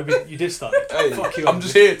 Yeah, I mean, you did start it. Hey, Fuck you. I'm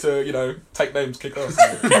just here to, take names, kick ass.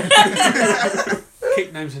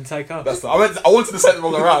 Kick names and take up. That's I wanted to say the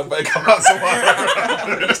wrong around, but it came out somewhere.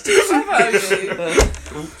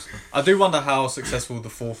 I do wonder how successful the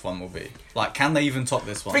fourth one will be. Like, can they even top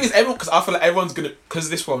this one? The thing is, because I feel like everyone's gonna, because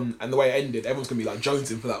this one and the way it ended, everyone's gonna be like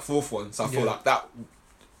jonesing for that fourth one. So I feel like that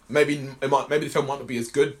maybe the film might not be as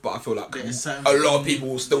good, but I feel like a lot of people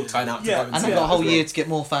will still turn out to go and and see they've it got a whole as well. year to get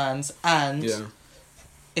more fans, and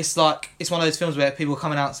it's one of those films where people are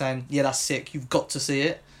coming out saying, "Yeah, that's sick. You've got to see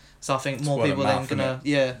it." So I think more people then gonna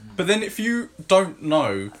But then if you don't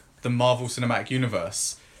know the Marvel Cinematic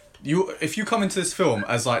Universe, if you come into this film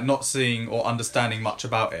as like not seeing or understanding much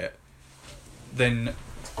about it, then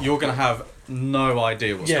you're gonna have no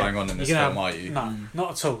idea what's going on in this film, are you? No,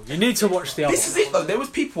 not at all. You need to watch the other This is it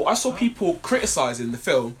though. I saw people criticising the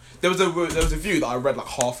film. There was a review that I read like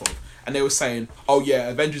half of, and they were saying, "Oh yeah,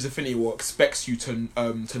 Avengers: Infinity War expects you to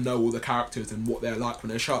know all the characters and what they're like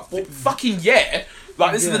when they're sharp." Well, fucking yeah!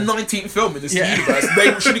 Like this is the 19th film in this universe.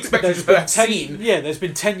 They should expect you to have seen. Yeah, there's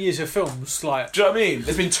been 10 years of films. Like, do you know what I mean?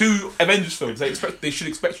 There's been 2 Avengers films. They should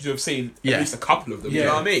expect you to have seen at least a couple of them. You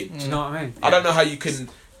know what I mean? Do you know what I mean? I don't know how you can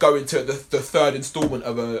go into the third instalment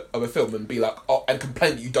of a film and be like, and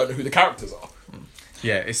complain that you don't know who the characters are.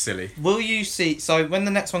 Yeah, it's silly. Will you see? So when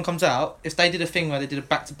the next one comes out, if they did a thing where they did a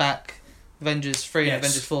back-to-back Avengers 3 and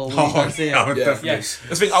Avengers 4, will you go see it? Definitely. Yes.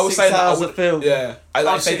 The thing I was saying that I would, film. yeah,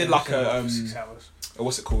 if they did like 6 hours.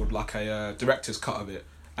 what's it called, like a director's cut of it,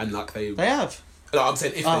 and like they have. No, I'm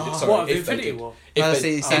saying if they did. Sorry, What, if they Infinity did. War? I'm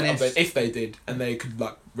saying saying if they did, and they could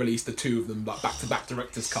like release the 2 of them like back to back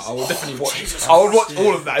director's cut, I would definitely watch. I would watch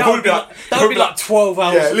all of that. That would be like 12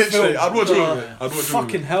 hours. Yeah, of literally. film. I'd watch all of it. I'd watch all of it.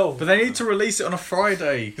 Fucking hell. But they need to release it on a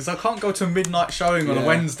Friday, because I can't go to a midnight showing on a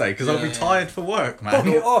Wednesday, because I'll be tired for work, man. Fuck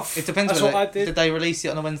it off. It depends. That's what I did. Did they release it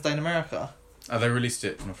on a Wednesday in America? Oh, they released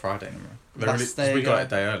it on a Friday in America. There We you got go. it a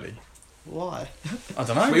day early. Why? I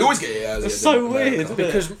don't know. We always get it early. It's so weird. America.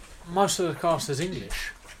 Because most of the cast is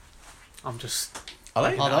English. I'm just... Are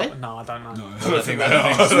they? Are they? No, I don't know. No, I don't think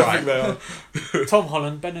that's right. they are. Tom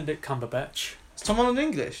Holland, Benedict Cumberbatch. Is Tom Holland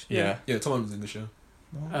English? Yeah. Yeah, Tom Holland's English, from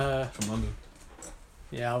London.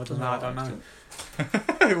 Yeah, I don't know.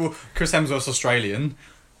 Well, Chris Hemsworth's Australian.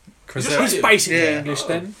 He's He's basically Yeah. English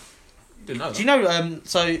then. Didn't know that. Do you know?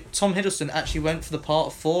 So Tom Hiddleston actually went for the part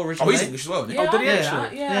of Thor Oh, originally. he's English as well, isn't he? Yeah, Oh, did I he knew actually?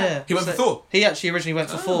 that, Yeah. He went for So Thor. He actually originally went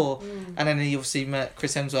for Thor, and then he obviously met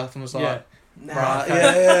Chris Hemsworth and was like, Yeah. Nah. right,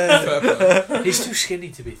 okay. yeah. He's too skinny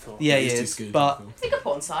to be Thor. Yeah, he He's too is. skinny But for Thor. I think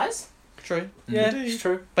upon size. true. Yeah, it's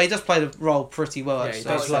true. But he does play the role pretty well. Yeah, he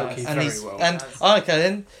actually. does Loki and very he's well. and okay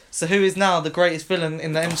then. So who is now the greatest villain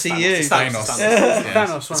in the MCU? Thanos.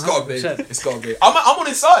 Thanos, It's gotta be. 100%. It's gotta be. I'm on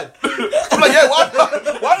his side. I'm like, yeah,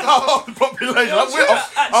 why half the population?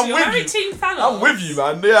 I'm You're with very you. team Thanos. I'm with you,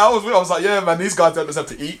 man. Yeah, I was like, yeah, man, these guys don't deserve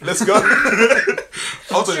to eat. Let's go. I'll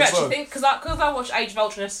Do tell you you actually so. think, because I watched Age of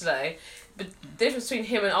Ultron yesterday, the difference between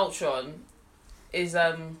him and Ultron is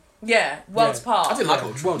Yeah, Worlds Apart. I didn't like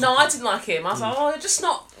Ultron. No, I didn't like him. I was like, oh, you're just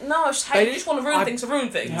not. No, I just hate. You just want to ruin things to ruin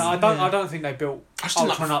things. Yeah, I don't think they built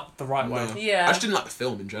Ultron up the right way. Yeah. I just didn't like the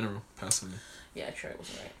film in general, personally. Yeah, true. It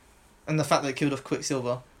wasn't great. And the fact that it killed off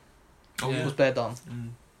Quicksilver was bare done.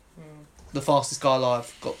 The fastest guy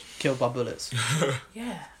alive got killed by bullets.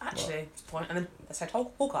 Yeah, actually, point. And then they said,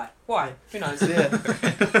 Hawkeye. Why? Who knows? Yeah.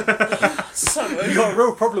 So You got a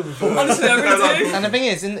real problem with it. honestly, I really do. And the thing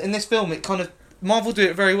is, in this film, it kind of Marvel do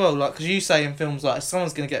it very well. Like, because you say in films like if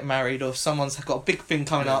someone's going to get married or if someone's got a big thing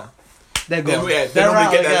coming up, they're gone. They They're normally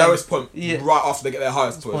out get their again. lowest point right after they get their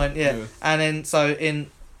highest point. Yeah. And then so in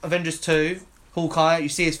Avengers 2, Hawkeye, you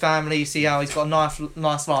see his family, you see how he's got a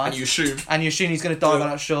nice life, And you assume he's going to die by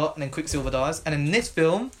that shot, and then Quicksilver dies. And in this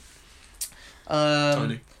film,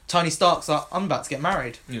 Tony Stark's like, I'm about to get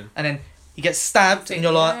married, and then he gets stabbed, and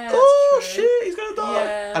you're like, oh shit, he's going to die,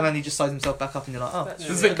 and then he just sews himself back up, and you're like, oh.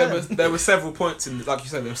 There were several points in, like you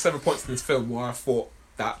said, there were several points in this film where I thought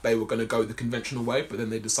that they were going to go the conventional way, but then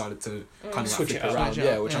they decided to kind of switch flip it it around,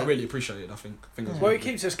 around. which I really appreciated. I think Well, it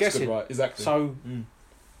keeps us guessing. right, exactly. So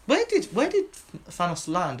Where did Thanos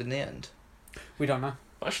land in the end? we don't know.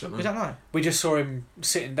 Actually, We don't know. We just saw him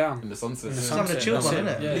sitting down. in the sunset. In the He's having a chill That's one,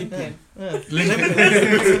 it, isn't it? yeah.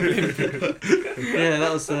 Yeah,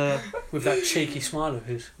 that was With that cheeky smile of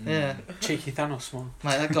his. yeah. Cheeky Thanos smile.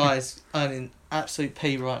 Mate, that guy's earning absolute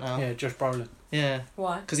pee right now. Yeah, Josh Brolin. Yeah,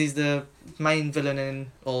 Why? because he's the main villain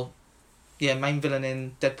in Deadpool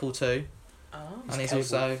 2, and he's Cable.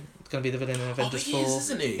 also going to be the villain in Avengers 4.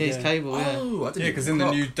 Isn't he? He's Yeah. Cable, yeah. Oh, I didn't because even in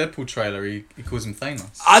the clock. new Deadpool trailer, he calls him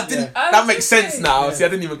Thanos. I didn't. Yeah. That makes sense now. Yeah. See, I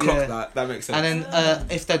didn't even clock Yeah. that. That makes sense. And then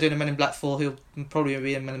if they're doing a Men in Black 4, he'll probably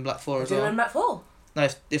be in Men in Black 4 as Doing well. him back full. No,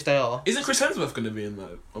 if they are. Isn't Chris Hemsworth going to be in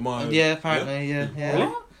that? Am I? Yeah, apparently, yeah.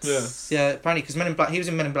 What? Yeah. Yeah, apparently, because Men in Black, he was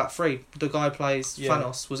in Men in Black 3. The guy who plays Yeah.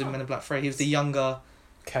 Thanos was in Men in Black 3. He was the younger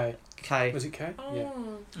K. K. Was it K? Oh, Yeah.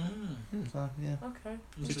 So, yeah, okay.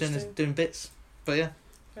 just Interesting. doing bits. But yeah.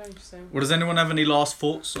 Very interesting. Well, does anyone have any last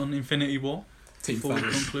thoughts on Infinity War? Team Before we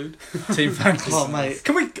Thanos. conclude? Team Thanos. Oh, mate.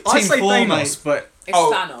 Can we? I say 4, Thanos, mate. but It's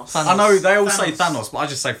Oh. Thanos. Thanos. I know they all say Thanos. Thanos, but I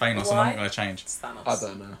just say Thanos, and I'm Why? not going to change. It's Thanos. I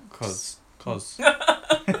don't know. Cause.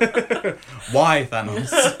 Why Thanos?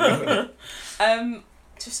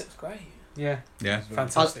 Just it was great. Yeah. Yeah.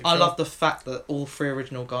 Fantastic. I film. love the fact that all 3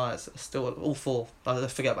 original guys are still, all 4, I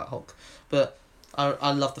forget about Hulk, but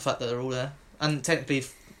I love the fact that they're all there. And technically,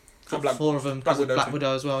 Black- 4 of them, Black because of Widow Black too.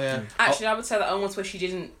 Widow as well, yeah. Actually, I would say that I almost wish she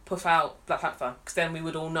didn't puff out Black Panther, because then we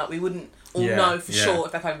would all know. We wouldn't all Yeah, know for yeah. sure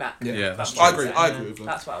if they're coming back. Yeah, that's what true. I would agree. say. I agree with that.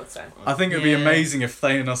 That's what I would say. I think it would be Yeah. amazing if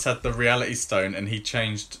Thanos had the Reality Stone and he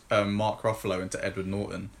changed Mark Ruffalo into Edward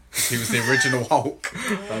Norton. If he was the original Hulk.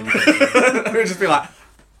 It would just be like,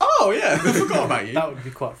 oh yeah, I forgot about you. That would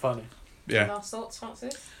be quite funny. Yeah. Last thoughts,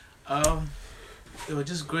 Francis? It was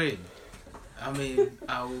just great. I mean,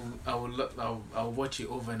 I'll watch it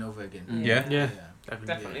over and over again. Yeah. Yeah.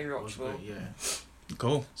 Definitely it was rewatchable. great, yeah.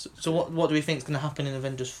 Cool. So what do we think is going to happen in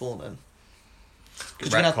Avengers 4 then? 'Cause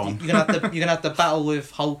Retcon. you're gonna have the battle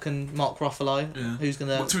with Hulk and Mark Ruffalo. Yeah. Who's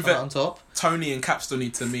gonna Well, to be come fair- out on top? Tony and Cap still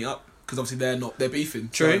need to meet up because obviously they're beefing.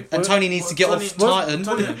 True. And Tony needs to get off Titan.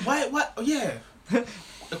 Tony, why? Oh, yeah.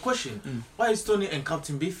 A question. Why is Tony and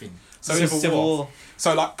Captain beefing? So Civil War.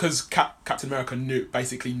 So like, because Captain America knew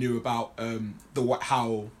about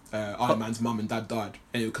how Iron Man's mum and dad died,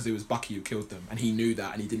 because it was Bucky who killed them, and he knew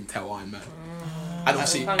that, and he didn't tell Iron Man. And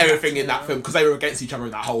obviously Oh. everything in that film, because they were against each other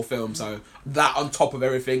in that whole film, so that on top of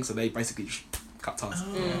everything, so they basically just cut ties.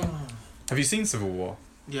 Have you seen Civil War?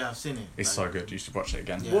 Yeah, I've seen it. It's so good. You should watch it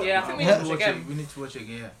again. Yeah, I think we need to watch it again. We need to watch it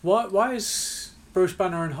again. Why is Bruce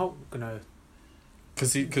Banner and Hulk gonna?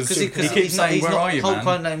 Because he Because keeps saying, "Where are you, Hulk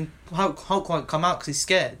man?" Hulk won't come out because he's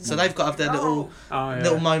scared. So they've got to have their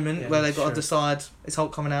little moment Yeah, where they've got sure. to decide is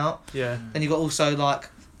Hulk coming out. Yeah. Then you've got also like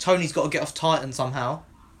Tony's got to get off Titan somehow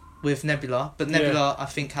with Nebula, but Nebula I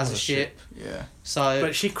think has a ship. Yeah. So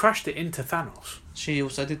But she crashed it into Thanos. she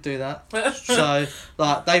also did do that. So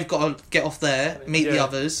like they've got to get off there, meet the Yeah.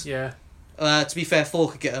 others. Yeah. To be fair, Thor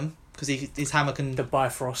could get them because his hammer can The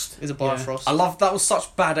Bifrost. is a Bifrost. I love that was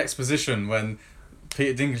such bad exposition when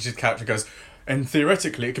Peter Dinklage's character goes, and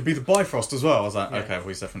theoretically it could be the Bifrost as well. I was like, Yeah. okay, well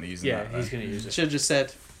he's definitely using Yeah, that. he's then. gonna use it. Should have just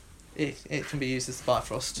said it can be used as the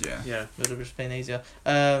Bifrost. Yeah. Yeah. It would have just been easier.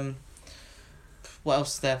 What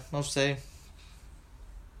else is there? Obviously,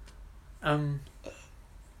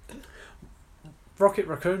 Rocket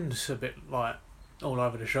Raccoon's a bit like all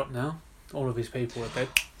over the shop now. All of his people are dead.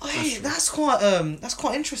 hey, that's quite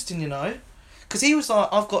interesting, you know, because he was like,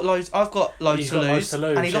 I've got loads He's to got loads lose, to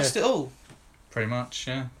lose, and he yeah. lost it all. Pretty much,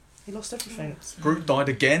 yeah. He lost everything. Groot died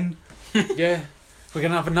again. Yeah. We're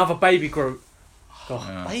gonna have another baby Groot. Oh,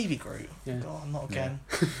 Yeah. Baby Groot. Yeah. God, not again.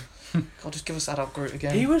 God, just give us adult Groot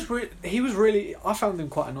again. he was really. I found him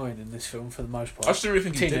quite annoying in this film for the most part. I just really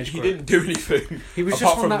think Teenage he Groot. didn't do anything. He was apart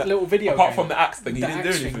just from from that little video Apart game. from the axe thing, he The didn't do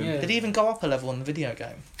axe thing, anything. yeah. Did he even go up a level in the video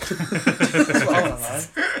game? That's what I don't know.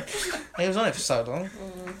 He was on it for so long.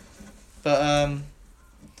 But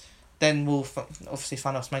then will obviously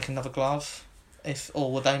Thanos make another glove?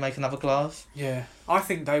 Or will they make another glove? Yeah, I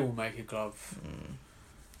think they will make a glove.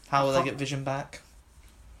 How will they get Vision back?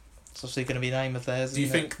 It's obviously going to be the aim of theirs. Do you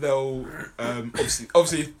isn't it? think they'll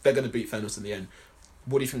obviously they're going to beat Thanos in the end?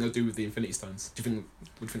 What do you think they'll do with the Infinity Stones? What do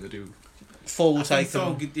you think they'll do? Thor will I take think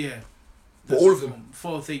them Thor, yeah. But all of them?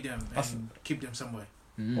 Thor will take them and keep them somewhere.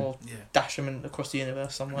 or Yeah. dash them across the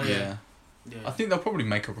universe somewhere? Yeah. Yeah. I think they'll probably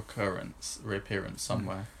make a reappearance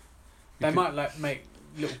somewhere. They might make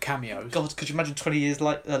little cameos. God, could you imagine 20 years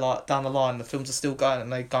like down the line, the films are still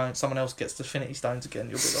going and someone else gets the Infinity Stones again?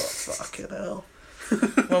 You'll be like, fucking hell.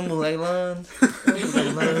 When will they learn? When will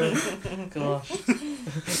they learn? Gosh.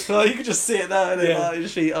 Well, you could just see it there, and Yeah. you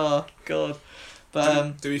just think, oh god.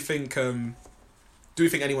 But do we think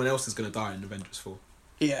anyone else is going to die in Avengers 4?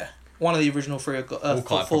 yeah, one of the original three have got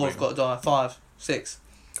Hawkeye four have probably. got to die. 5, 6.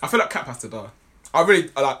 I feel like Cap has to die. I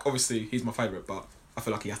like. Obviously, he's my favourite, but I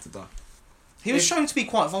feel like he has to die. He was shown to be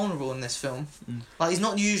quite vulnerable in this film. Like he's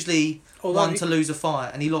not usually Although one he- to lose a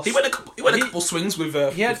fight, and he lost. He went a couple swings with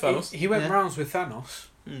Thanos. He went Yeah. rounds with Thanos.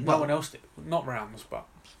 No one else did. Not rounds, but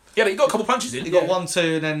Yeah, he got a couple punches in. He got 1, 2,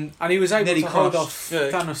 and then he was able Nearly to hold crushed. off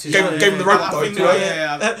Yeah. Thanos'. Gave him the rope I though. think, too, right?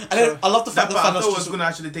 yeah. and then I love the fact That that part, I Thanos thought was just going to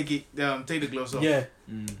actually take the gloves off. Yeah.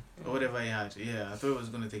 Or whatever he had. Yeah, I thought he was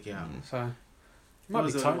going to take it out. So He might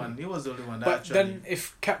was be the only Tony. one. He was the only one that But actually. then,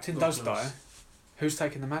 if Captain got does close. die, who's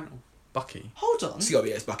taking the mantle? Bucky. hold on. It's got to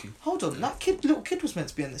be Bucky. Hold on, that little kid was meant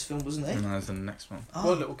to be in this film, wasn't he? And that's the next one. Oh.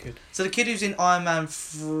 What little kid? So the kid who's in Iron Man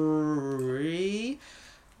 3,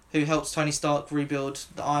 who helps Tony Stark rebuild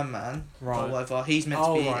the Iron Man, or Right. whatever, he's meant to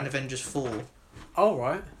Oh, be right. in Avengers 4. Oh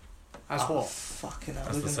right. As Oh, what? Fucking hell.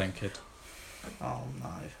 That's the look at- same kid. Oh no.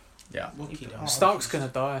 Yeah. What kid? Oh, Stark's gonna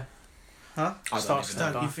die. Huh? I don't Starks even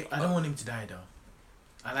know. gonna die. I don't want him to die though.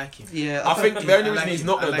 I like him. Yeah, I think the only I reason like he's him.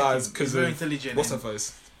 not I going to like die him. is because He's very of intelligent. what's her and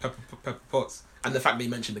face, Pepper Potts, and the fact that he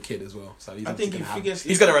mentioned the kid as well. So he's I think he gonna figures.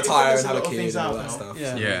 he's going to he retire figures and have a lot of kid things and all out that now. stuff.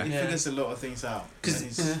 Yeah. Yeah. He Yeah. figures a lot of things out. because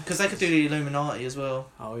And he's- they could do the Illuminati as well,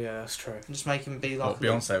 Oh yeah, that's true. and just make him be Well, like.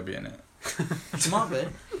 Beyonce will be in it. He might be.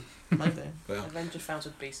 Maybe. But yeah. Avenger fans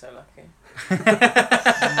would be so lucky.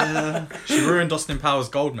 She ruined Austin Powers'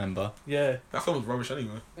 Gold member. Yeah. That film was rubbish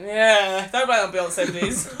anyway. Yeah, don't blame on Beyonce,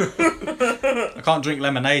 please. I can't drink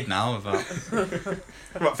lemonade now without.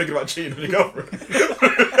 I'm not thinking about cheating on your girlfriend.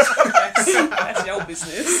 That's your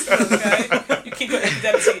business, okay? You keep your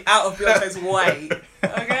infidelity out of Beyonce's way,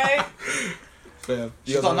 okay? But yeah,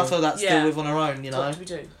 She's got enough of that to Yeah. deal with on her own, you know. What do we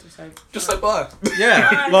do? Do we say just say bye.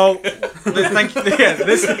 Yeah. Well, thank you. Yeah.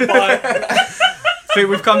 This. I think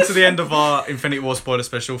we've come to the end of our Infinity War spoiler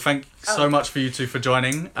special. Thank so much for you two for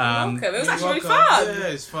joining. welcome. It was You're actually really welcome. fun. Yeah,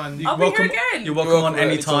 it's fun. I'll welcome- be here again. You're welcome You're on welcome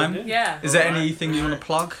any anytime. time. Yeah. Is there Alright. anything you want to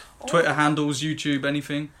plug? Twitter handles, YouTube,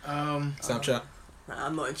 anything? Snapchat. Nah,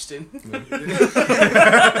 I'm not interested. Put your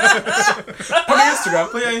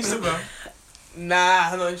Instagram. Put your Instagram. Nah,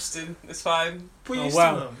 I'm not interested. It's fine. Put your Oh, Instagram.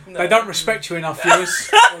 wow. No. They don't respect you enough, viewers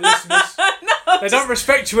or listeners. They don't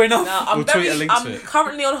respect you enough. No, I'm We'll tweet a link to I'm it.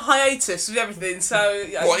 currently on hiatus with everything, so.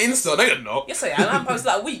 Yeah, What, Insta? No, you're not. Yes, I am. I haven't posted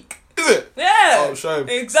that a week. Is it? Yeah. Oh, shame.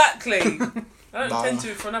 Exactly. I don't Nah. intend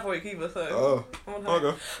to for another week either, so. Oh, I'm on high.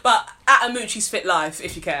 okay. But at Amuchi's Fit Life,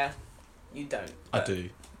 if you care. You don't. I but- do.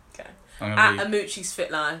 Okay. I'm At gonna be, Amuchi's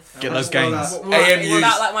Fit Life. get those Well, gains. that- It's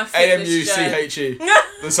about like my fitness journey. AMUCHE.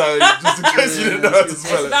 So, just in case you didn't know how to It's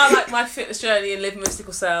spell it. about like my fitness journey and living with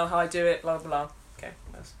sickle cell, how I do it, blah blah blah. Okay.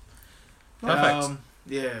 That's... Perfect.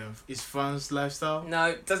 Yeah, it's Fran's lifestyle.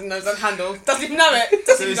 No, doesn't handle. Doesn't even know it.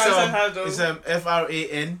 Doesn't even know his own handle. It's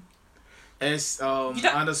FRANS You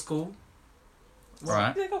don't- underscore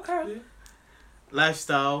Right. Yeah, go on, Karen.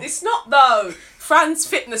 lifestyle. It's not though. Fran's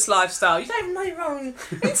fitness lifestyle. You don't even know your own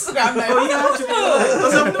Instagram name. Oh, yeah, actually,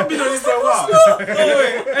 because I've not been on this for a while.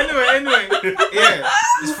 Anyway. Yeah,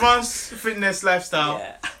 it's Fran's fitness lifestyle.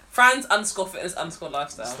 Yeah. Fran's _fitness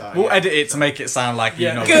 _lifestyle. Style, We'll yeah. edit it to make it sound like you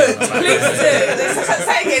Yeah. know. Good. what Please it's do. about.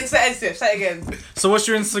 Say it again. Say it again. So what's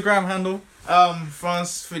your Instagram handle?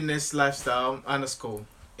 Fran's fitness lifestyle _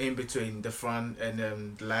 in between the front and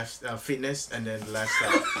the fitness and then the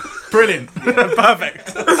lifestyle. Brilliant.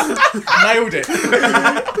 Perfect. Nailed it.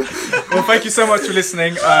 Well, thank you so much for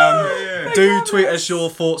listening. Do tweet us your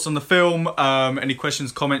thoughts on the film. Any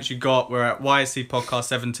questions, comments you got. We're at YSC Podcast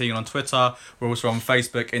 17 on Twitter. We're also on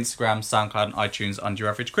Facebook, Instagram, SoundCloud and iTunes under Your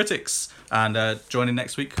Average Critics. And join in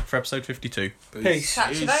next week for episode 52. Peace.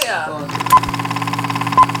 Catch you later. Bye.